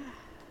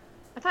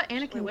 I thought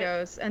Anakin Wait.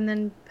 goes, and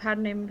then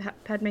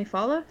Padme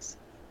follows.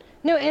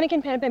 No, Anakin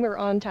and Padme were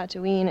on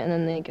Tatooine, and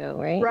then they go,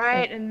 right?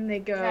 Right, and then they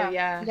go. Yeah.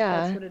 Yeah,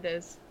 Yeah. that's what it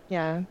is.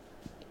 Yeah.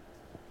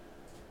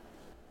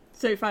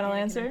 So your final Anakin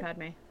and answer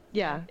Padme.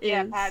 Yeah.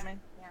 Yeah, is- Padme.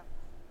 Yeah.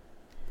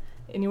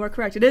 And you are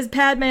correct. It is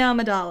Padme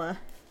Amidala.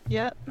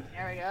 Yep.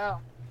 There we go.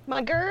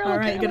 My girl. All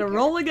right, you get a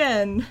roll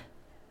again.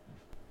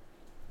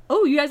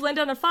 Oh, you guys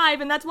landed on a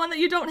 5, and that's one that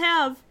you don't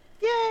have.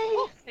 Yay!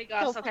 Hey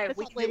gosh, Oh, okay, it's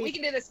we not can do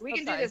lady. this. We Oh,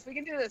 can do sorry. this. We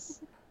can do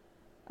this.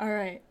 All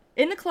right.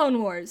 In the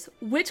Clone Wars,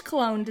 which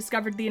clone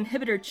discovered the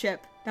inhibitor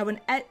chip that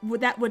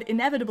would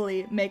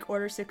inevitably make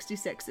Order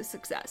 66 a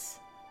success?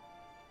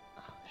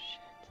 Oh shit!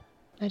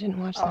 I didn't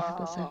watch that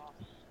episode.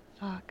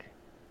 Fuck.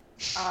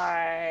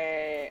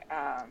 I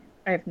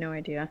have no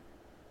idea.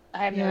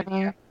 have no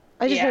idea.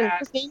 I just Yeah.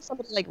 just name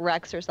somebody like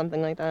Rex or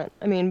something like that.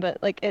 I mean, but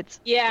like it's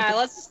Yeah,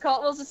 let's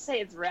just say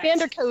it's Rex.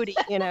 Vander Cody,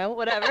 you know,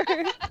 whatever.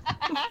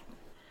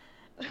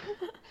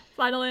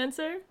 Final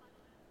answer?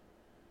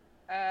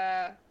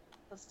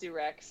 Let's do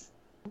Rex.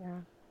 Yeah.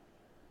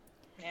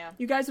 Yeah.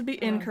 You guys would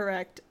be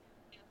incorrect.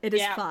 It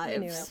is Yeah, I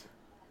knew 5s.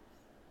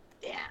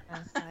 Yeah.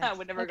 Yeah, I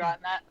would never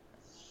gotten that.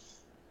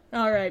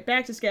 All right,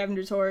 back to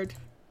Scavenger's Horde.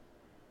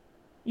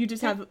 You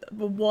just have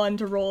 1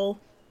 to roll.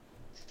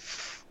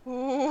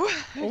 Ooh,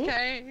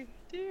 okay.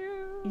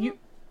 You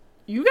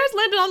guys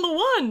landed on the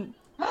 1.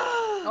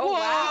 Oh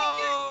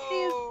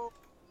wow.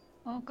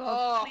 Oh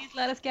god, please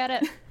let us get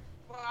it.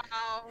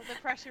 Wow, the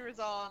pressure is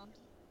on.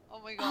 Oh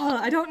my Oh,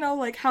 god. I don't know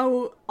like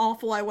how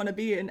awful I want to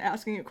be in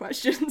asking you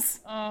questions.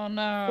 Oh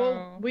no.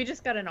 Well, we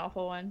just got an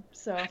awful one,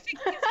 so. I think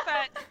it's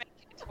fair to make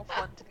it a tough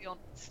one, to be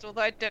honest.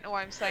 Although I don't know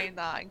why I'm saying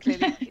that and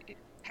clearly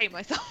hate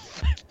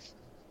myself.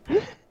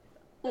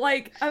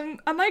 Like,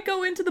 I might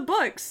go into the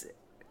books.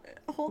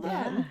 Hold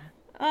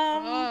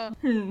on.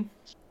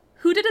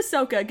 Who did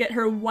Ahsoka get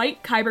her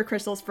white kyber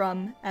crystals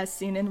from, as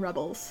seen in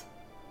Rebels?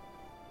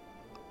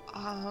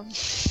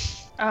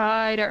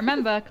 I don't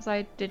remember because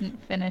I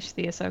didn't finish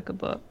the Ahsoka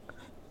book.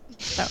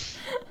 So.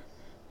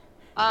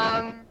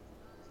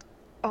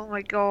 Oh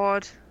my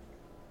god.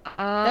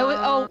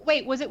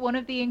 Wait, was it one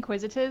of the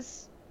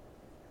Inquisitors?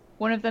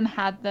 One of them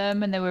had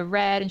them and they were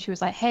red, and she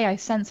was like, "Hey, I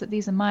sense that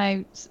these are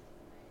my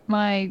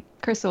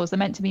crystals. They're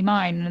meant to be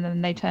mine." And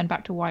then they turned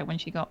back to white when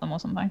she got them, or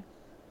something.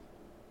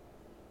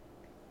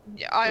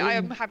 Yeah, I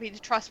am happy to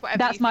trust whatever.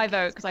 That's you my think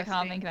vote is because I can't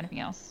interesting. think of anything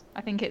else.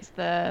 I think it's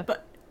the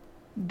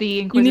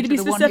You Inquisitor. need to be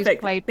the one who's specific.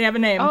 played... They have a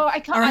name. Oh, I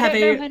can't. Or I have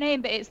don't a- know her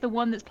name, but it's the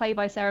one that's played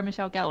by Sarah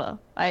Michelle Gellar.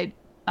 I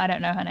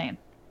don't know her name.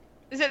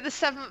 Is it the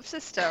Seventh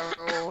Sister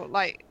or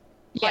like?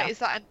 Yeah. Is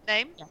that a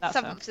name? Yeah, that's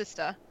her. Seventh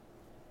Sister.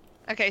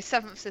 Okay,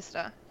 Seventh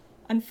Sister.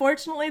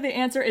 Unfortunately, the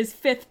answer is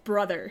Fifth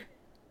Brother.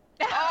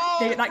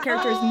 Oh, That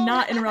character is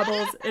not in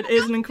Rebels. It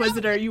is an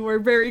Inquisitor. You were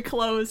very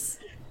close.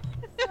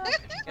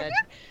 Good.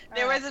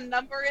 There was a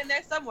number in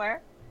there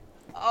somewhere.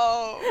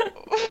 Oh.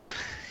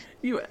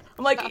 I'm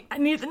like, I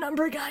need the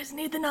number, guys. I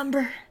need the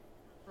number.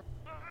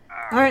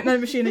 All right, Meta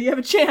Machina, you have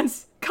a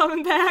chance.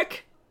 Coming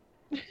back.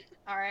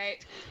 All right.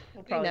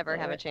 We never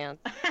have a chance.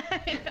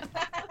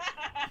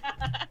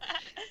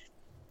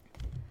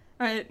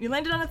 All right, you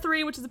landed on a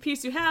 3, which is a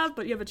piece you have,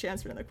 but you have a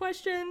chance for another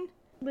question.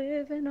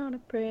 Living on a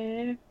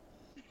prayer.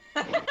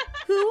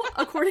 Who,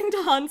 according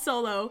to Han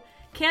Solo,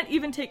 can't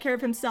even take care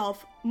of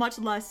himself, much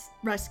less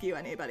rescue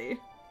anybody?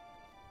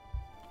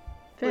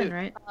 Finn,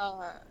 right?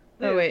 Uh,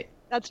 Oh wait,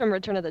 That's from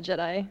Return of the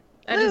Jedi.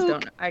 I just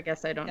Luke. don't. I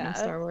guess I don't know Yeah.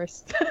 Star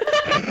Wars.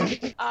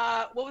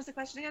 what was the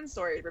question again?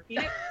 Sorry, repeat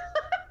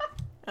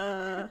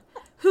it.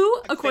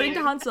 Who, according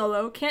to Han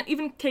Solo, can't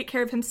even take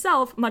care of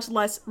himself, much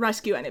less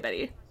rescue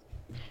anybody?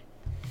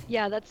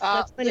 Yeah, that's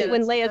yeah, when that's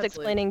Leia's Luke.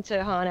 explaining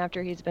to Han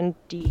after he's been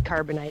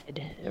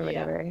decarbonated or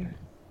whatever.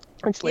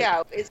 It's Luke.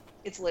 Yeah,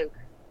 it's Luke.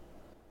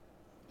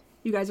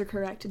 You guys are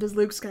correct. It is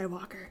Luke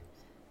Skywalker.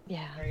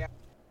 Yeah. There you go.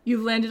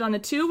 You've landed on a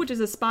 2, which is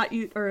a spot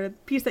or a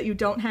piece that you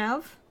don't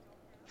have.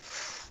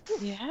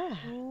 Yeah.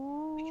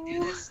 We can do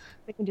this.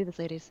 We can do this,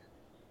 ladies.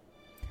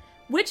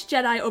 Which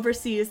Jedi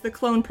oversees the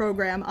clone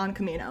program on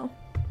Kamino?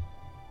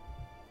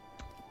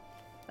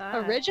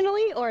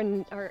 Originally or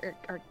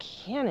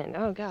canon?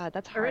 Oh god,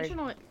 that's hard.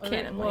 Original.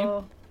 Canon,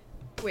 Well,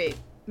 wait.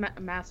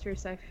 Master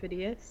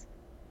Siphidius.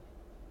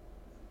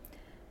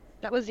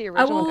 That was the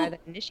original will- guy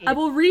that initiated. I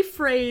will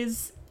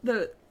rephrase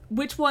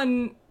which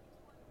one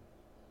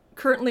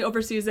currently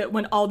oversees it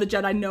when all the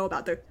Jedi know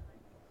about the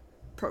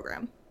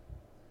program.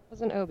 It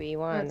wasn't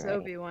Obi-Wan, That's right?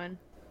 Obi-Wan.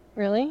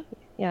 Really?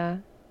 Yeah.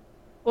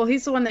 Well,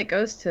 he's the one that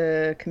goes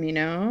to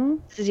Camino.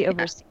 Does he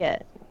oversee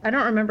it? I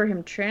don't remember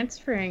him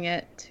transferring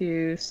it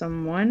to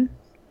someone.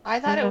 I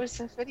thought it was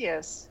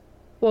Siphidius.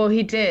 Well,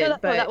 he No, did,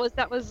 but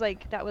that was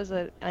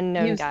an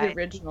unknown he was guy. the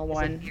original He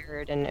one.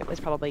 disappeared, and it was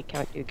probably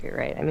Count Dooku,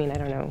 right? I mean, I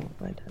don't know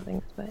what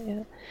things, but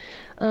yeah.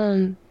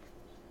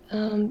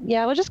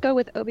 Yeah, we'll just go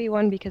with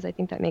Obi-Wan because I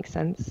think that makes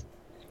sense.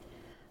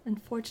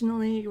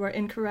 Unfortunately, you are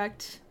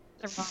incorrect.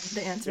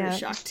 The answer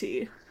is Yeah.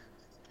 Shakti.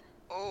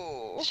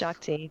 Oh.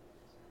 Shakti.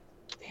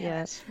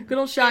 Yes. Good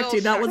old Shakti.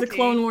 old That was a Shakti.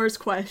 Clone Wars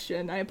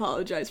question. I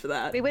apologize for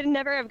that. We would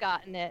never have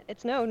gotten it.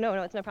 It's no,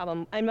 it's no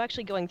problem. I'm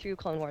actually going through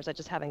Clone Wars. I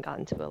just haven't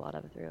gotten to a lot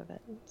of it.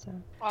 So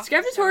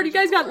Scavengers Horde, you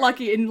guys got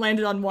lucky and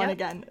landed on one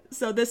again.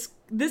 So this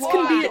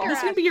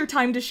can be your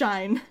time to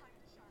shine.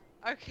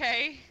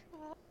 Okay.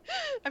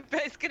 I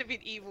bet it's gonna be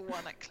an evil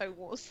one like Clone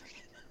Wars.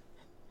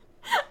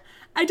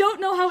 I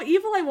don't know how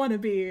evil I want to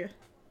be.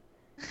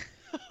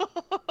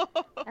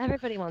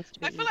 everybody wants to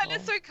be I feel like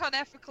evil. they're so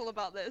unethical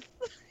about this.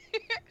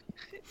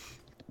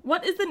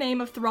 What is the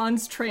name of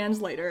Thrawn's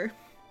translator?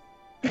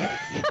 A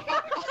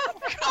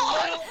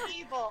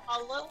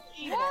little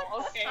evil,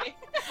 okay.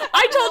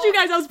 I told you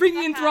guys I was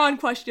bringing in Thrawn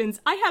questions.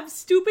 I have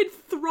stupid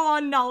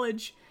Thrawn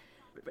knowledge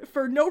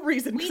for no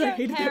reason We because I don't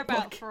hated care that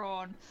about book.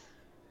 Thrawn.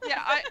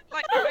 Yeah, I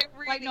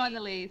really. Like not in the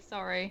least,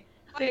 sorry.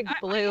 Big I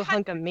blue had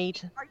hunk of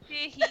meat. no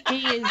idea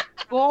He is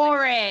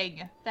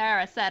boring. There,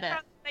 I said it.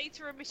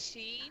 translator a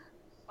machine,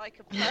 like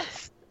a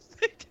person.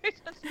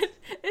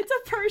 It's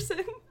a person.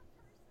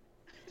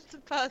 It's a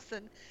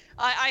person.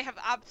 I have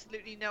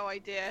absolutely no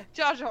idea.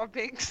 Jar Jar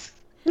Binks.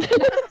 Is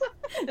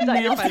that your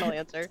Nailed final it.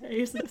 answer?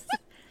 Jesus.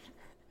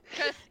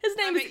 His His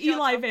name is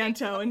Eli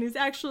Vanto, and he's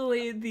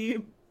actually the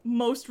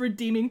most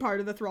redeeming part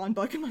of the Thrawn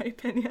book, in my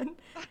opinion.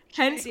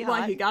 Hence he why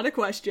hot? he got a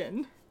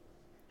question.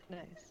 Nice.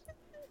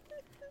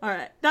 All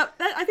right, that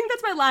I think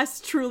that's my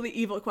last truly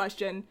evil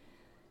question.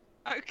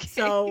 Okay.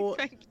 So-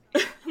 thank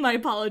you. My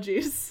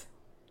apologies.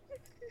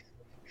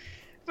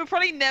 We're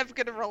probably never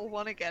gonna roll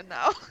one again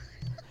now.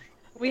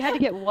 We had to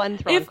get one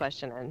Thrawn If-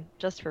 question in,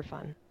 just for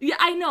fun. Yeah,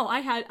 I know.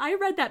 I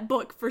read that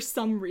book for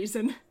some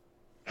reason.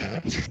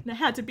 And it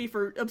had to be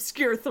for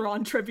obscure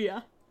Thrawn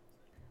trivia.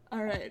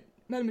 All right,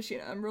 Meta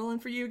Machina, I'm rolling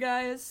for you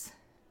guys.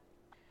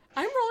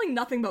 I'm rolling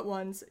nothing but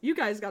ones. You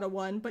guys got a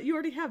 1, but you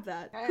already have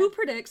that. Okay. Who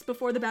predicts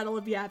before the Battle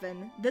of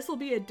Yavin? This will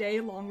be a day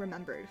long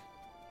remembered.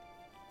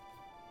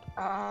 Is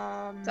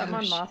that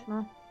Mon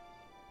Mothma?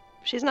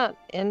 She's not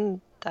in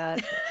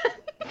that.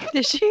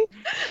 Is she?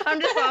 I'm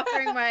just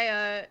offering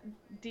my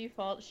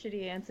default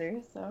shitty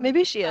answer. So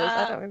Maybe she is.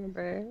 I don't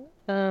remember.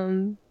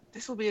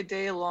 This will be a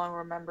day long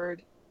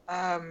remembered.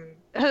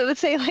 Let's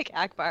say like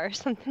Akbar or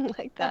something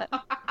like that.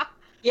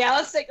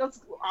 Yeah,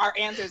 our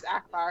answer is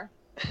Akbar.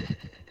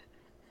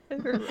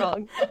 We're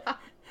wrong.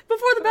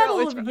 Before the Battle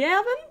which of one?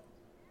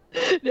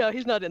 Yavin? No,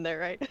 he's not in there,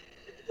 right?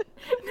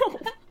 No.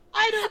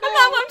 I don't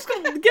I'm just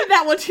gonna give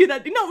that one to you.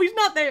 That no, he's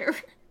not there.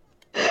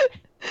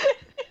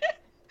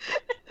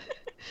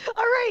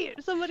 All right,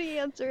 somebody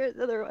answer it.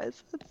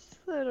 Otherwise,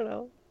 I don't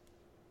know.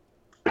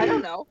 I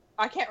don't know.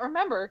 I can't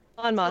remember.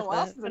 Mon the Mothma,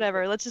 last of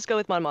whatever. Let's just go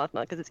with Mon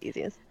Mothma because it's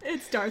easiest.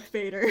 It's Darth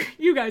Vader.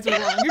 You guys are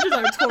wrong. You just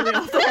are totally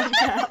off the wrong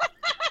path.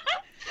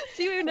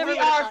 See, we never We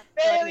would've are gotten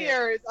that idea.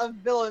 failures of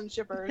villain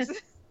shippers.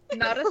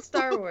 not a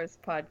Star Wars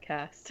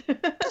podcast.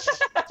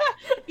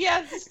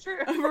 Yes, it's true.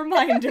 A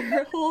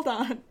reminder. Hold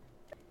on.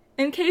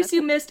 In case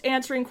you missed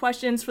answering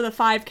questions for the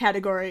 5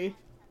 category,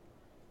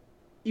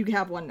 you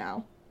have one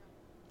now.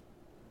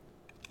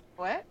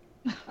 What?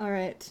 All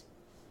right.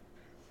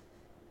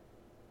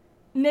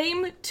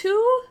 Name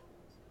 2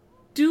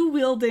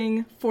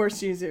 dual-wielding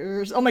Force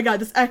users. Oh my god,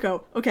 this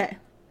echo. Okay.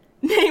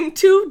 Name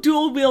 2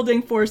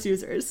 dual-wielding Force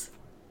users.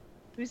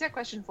 Who's that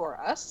question for?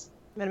 Us?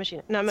 Meta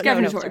Machina. No,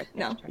 Scavenger's sorry. Horde.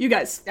 No, you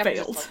guys Scavenger's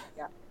failed. Horde,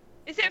 Yeah.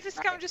 Is it for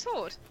Scavenger's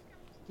Horde?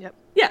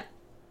 Yeah.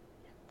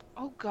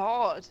 Oh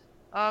god.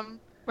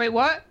 Wait,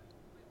 what?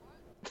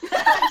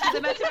 The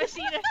Meta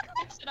Machina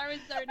question, I was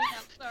zoning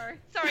out, sorry.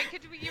 Sorry,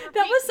 could you repeat?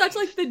 That was such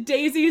like the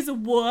Daisy's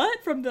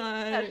what from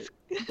the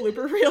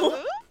blooper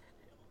reel.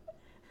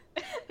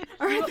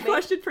 All right, the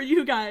question for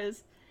you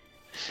guys.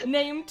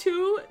 Name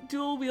 2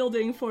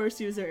 dual-wielding Force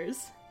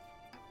users.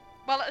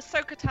 Well,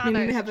 Ahsoka Tano.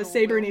 Meaning they is have a dual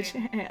saber in each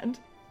wielding hand.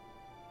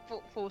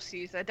 Force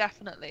user,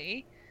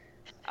 definitely.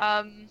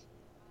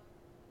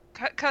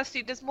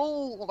 Kirsty, does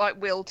Maul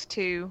like wield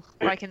 2,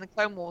 like in the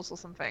Clone Wars or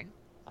something?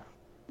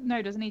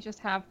 No, doesn't he just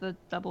have the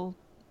double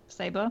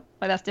saber?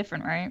 Like, that's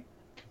different, right?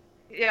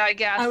 Yeah, I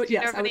guess. I would, Do you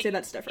know yes, of I would any say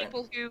that's different.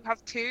 People who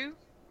have 2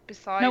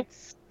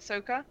 besides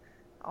Ahsoka?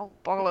 Oh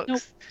bollocks.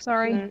 Nope,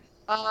 sorry. Mm.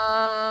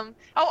 Oh,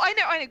 I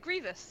know,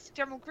 Grievous,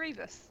 General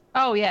Grievous.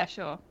 Oh, yeah,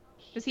 sure.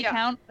 Does he Yeah.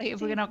 count? Like,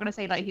 if we're not going to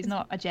say, like, he's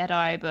not a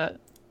Jedi, but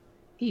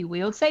he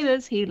wields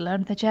sabers, he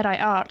learned the Jedi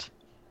art.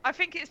 I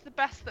think it's the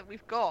best that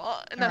we've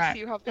got, unless Alright,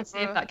 you have let's see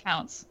if other that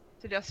counts.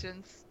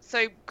 suggestions.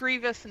 So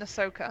Grievous and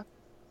Ahsoka.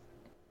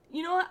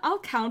 You know what? I'll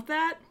count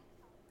that.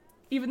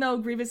 Even though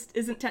Grievous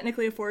isn't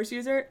technically a Force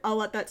user, I'll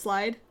let that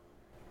slide.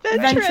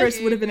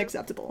 Ventress would have been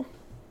acceptable.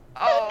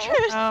 Oh,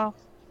 Oh.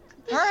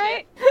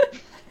 Alright.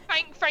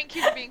 thank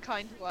you for being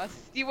kind to us.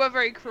 You were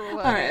very cruel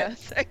earlier,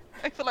 so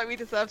I feel like we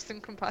deserve some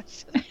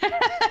compassion.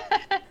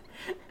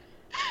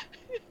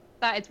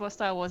 That is what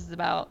Star Wars is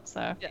about.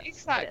 So Yeah,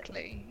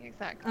 exactly.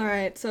 All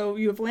right, so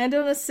you have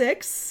landed on a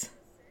 6.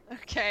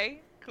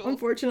 Okay, cool.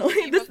 Unfortunately,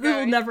 Keep this on will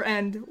going. never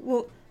end.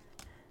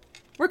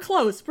 We're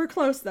close. We're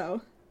close,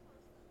 though.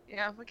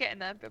 Yeah, we're getting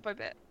there bit by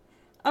bit.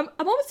 I'm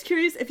almost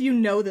curious if you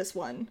know this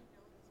one.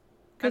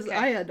 Because Okay.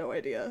 I had no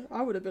idea.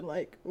 I would have been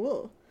like,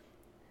 whoa.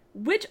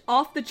 Which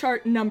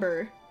off-the-chart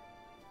number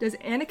does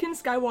Anakin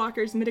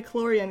Skywalker's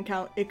midichlorian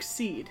count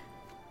exceed?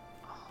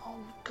 Oh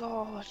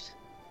god.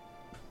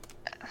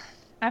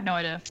 I have no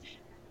idea.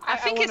 I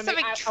think it's wanna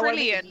something make-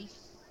 trillion.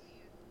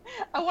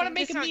 I want to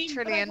think make a it's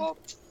meme, something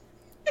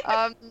but I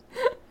trillion. won't.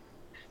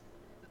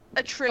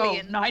 A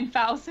trillion. Oh,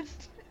 9,000.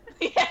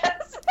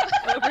 Yes.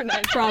 Over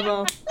 9.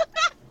 Bravo.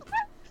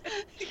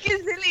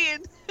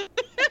 Gazillion.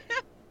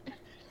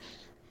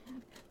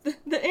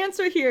 The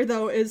answer here,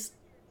 though, is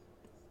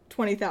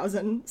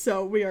 20,000,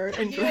 so we are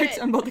incorrect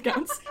on both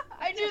accounts.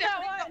 I knew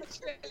that Definitely one. not a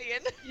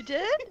trillion. You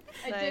did?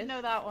 I did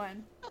know that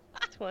one.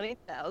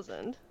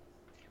 20,000.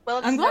 Well,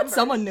 it's I'm glad numbers.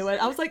 someone knew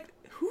it. I was like,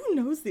 who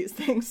knows these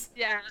things?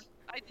 Yeah,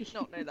 I did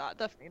not know that.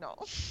 Definitely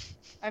not.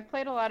 I've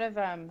played a lot of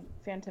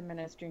Phantom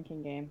Menace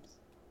drinking games.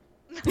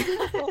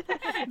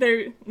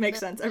 They make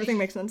sense. Everything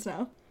makes sense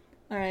now.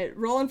 All right,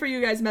 rolling for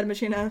you guys, Meta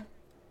Machina.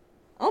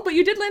 Oh, but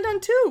you did land on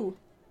 2.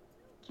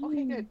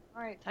 Okay, good.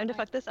 All right. Time to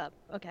fuck this up.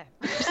 Okay.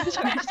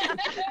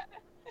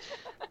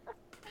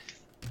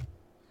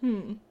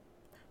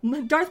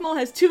 Darth Maul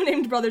has 2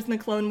 named brothers in the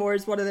Clone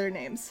Wars. What are their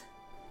names?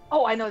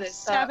 Oh, I know this.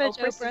 Savage,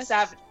 Opress and Opress.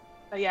 Savage.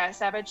 Yeah,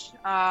 Savage.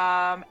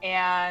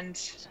 And.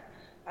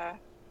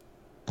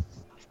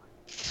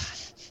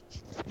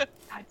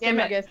 God damn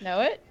You it. guys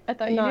know it? I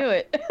thought Not- you knew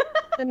it.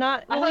 The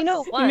not. I Well, we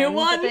know thought- one. knew but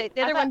one? The I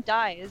other thought- one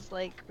dies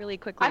like really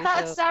quickly. I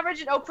thought so-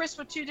 Savage and Opress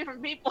were 2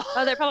 different people.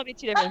 Oh, they're probably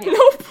 2 different people.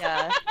 Nope.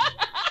 Yeah.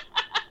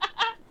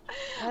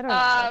 I don't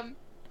know.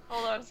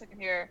 Hold on a second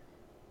here.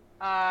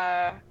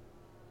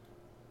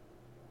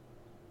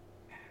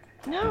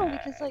 No,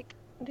 because like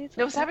these.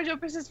 No, Savage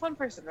Opress is one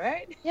person,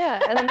 right? Yeah,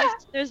 and then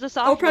there's the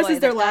soft Opress boy is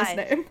their that last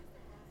dies. name.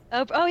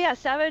 Oh yeah,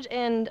 Savage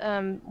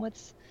and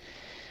what's?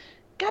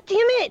 God damn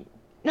it!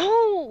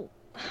 No,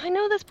 I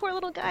know this poor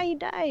little guy. He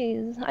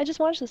dies. I just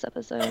watched this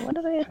episode. What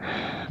did I?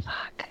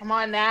 Fuck. Come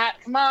on, Nat.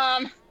 Come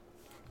on.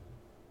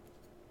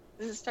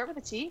 Does it start with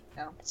a T?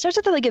 No. It starts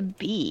with like a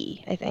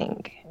B, I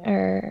think,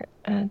 or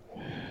I'm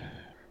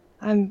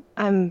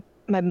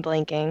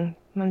blanking.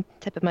 I'm on the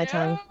tip of my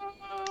tongue.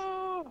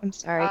 No. I'm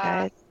sorry,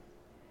 guys.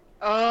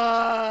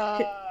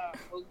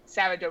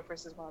 Savage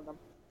Opress is one of them.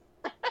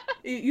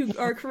 You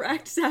are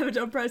correct. Savage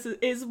Opress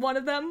is one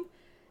of them.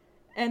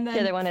 And then The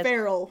other one is-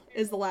 Farrell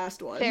is the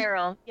last one.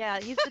 Farrell. Yeah,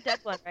 he's the dead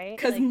one, right?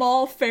 Because Like-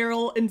 Maul,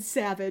 Farrell, and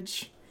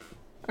Savage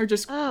are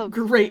just Oh,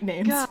 great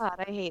names. God,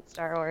 I hate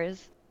Star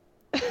Wars.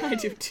 I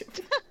do too.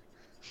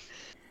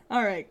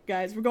 All right,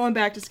 guys, we're going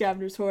back to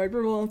Scavenger's Horde.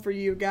 We're rolling for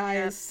you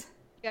guys.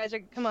 You guys are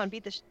come on,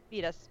 beat us.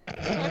 You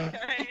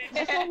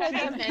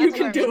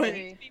can do it.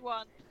 Please be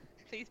one.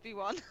 Please be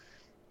one.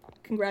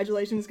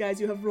 Congratulations,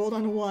 guys. You have rolled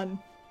on a 1.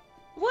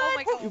 Oh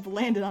my god. You've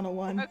landed on a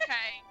 1. Okay.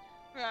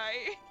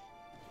 Right.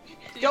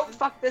 Don't Jesus.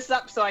 fuck this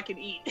up so I can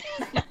eat.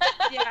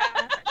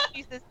 Yeah.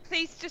 Jesus.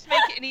 Please just make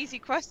it an easy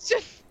question.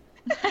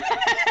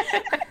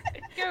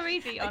 Go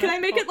easy. Can I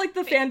make it like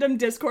the fandom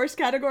discourse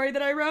category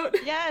that I wrote?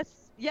 Yes.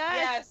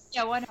 Yes.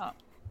 Yeah, why not?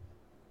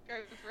 Go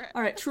for it.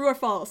 All right, true or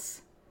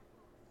false?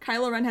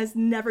 Kylo Ren has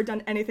never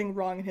done anything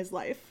wrong in his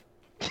life.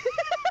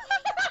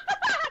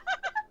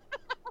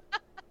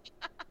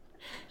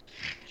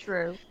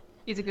 True.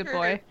 He's a good True.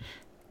 boy.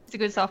 He's a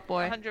good soft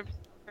boy. 100%.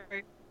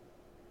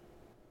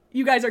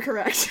 You guys are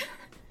correct.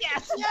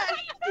 Yes. Yes.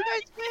 You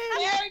guys win.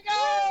 There we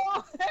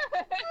go.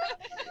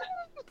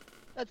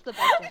 That's the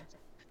best answer.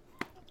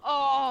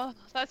 Oh,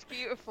 that's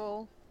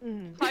beautiful.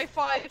 Mhm. High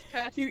five,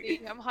 Kirsty.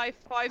 You- I'm high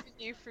fiving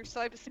you through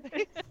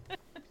cyberspace.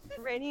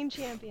 Reigning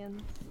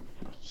champions.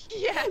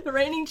 Yeah. The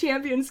reigning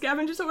champion,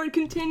 Scavenger's Horde,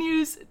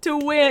 continues to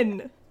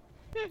win.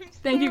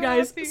 Thank you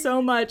guys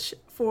so much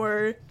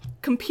for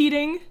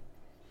competing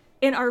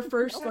in our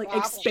first like wow.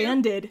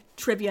 expanded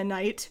trivia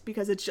night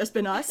because it's just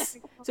been us.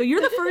 So you're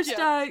the first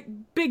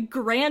big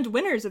grand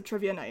winners of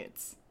trivia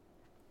nights,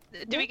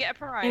 Do we get a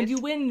prize? and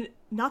you win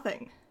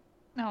nothing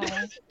No.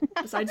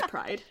 besides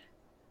pride.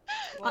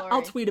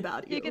 I'll tweet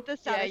about you. You get the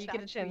Yeah, you get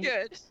a satisfaction.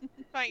 Good.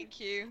 Thank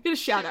you. Get a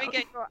shout Should out. we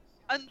get your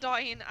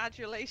undying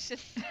adulation?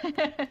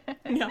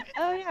 Yeah.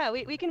 Oh yeah,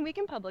 we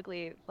can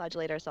publicly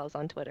flagellate ourselves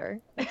on Twitter.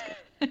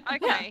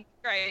 Okay,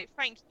 great.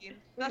 Thank you.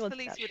 That's will the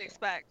least do we'd that.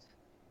 expect.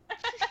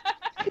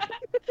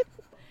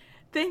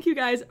 Thank you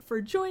guys for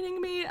joining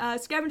me.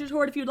 Scavenger's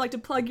Horde, if you'd like to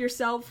plug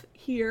yourself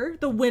here,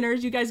 the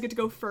winners, you guys get to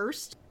go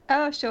first.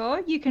 Oh,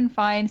 sure. You can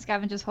find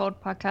Scavengers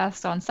Horde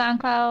podcast on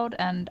SoundCloud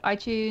and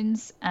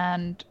iTunes,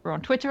 and we're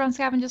on Twitter on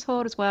Scavengers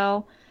Horde as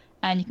well.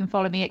 And you can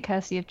follow me at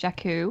Kirsty of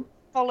Jakku.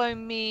 Follow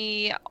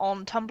me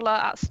on Tumblr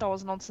at Star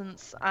Wars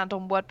Nonsense and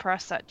on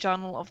WordPress at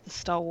Journal of the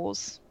Star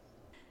Wars.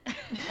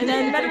 And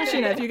then Meta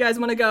Machina, if you guys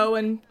want to go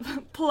and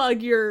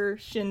plug your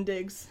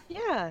shindigs.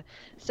 Yeah.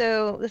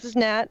 So this is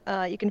Nat.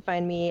 You can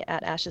find me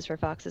at Ashes for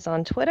Foxes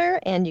on Twitter,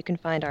 and you can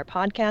find our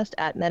podcast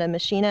at Meta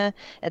Machina.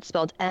 It's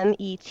spelled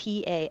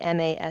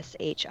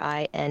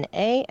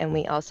METAMASHINA, and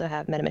we also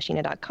have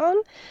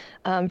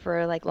metamachina.com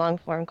for like long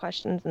form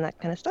questions and that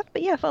kind of stuff.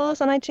 But yeah, follow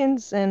us on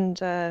iTunes and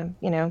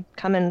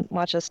come and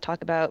watch us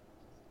talk about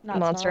Not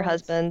monster Star Wars.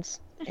 husbands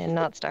and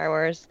not Star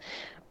Wars.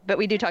 But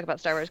we do talk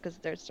about Star Wars because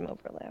there's some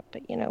overlap.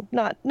 But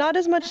not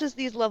as much as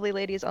these lovely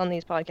ladies on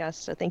these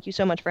podcasts. So thank you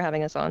so much for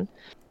having us on.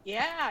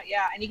 Yeah.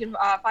 And you can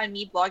find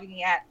me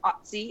blogging at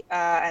Otzi.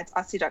 It's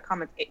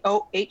Otzi.com. It's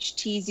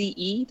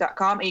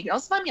OHTZE.com. And you can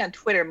also find me on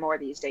Twitter more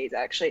these days,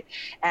 actually,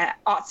 at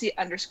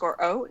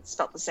Otzi_O. It's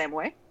spelled the same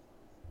way.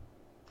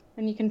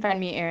 And you can find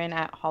me, Erin,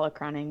 at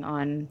Holocroning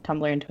on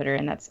Tumblr and Twitter,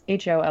 and that's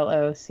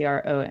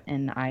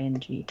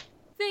HOLOCRONING.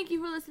 Thank you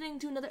for listening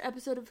to another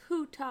episode of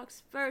Who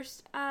Talks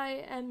First.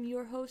 I am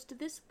your host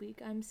this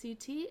week. I'm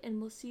CT, and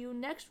we'll see you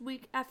next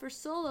week after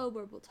Solo,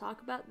 where we'll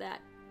talk about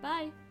that.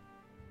 Bye!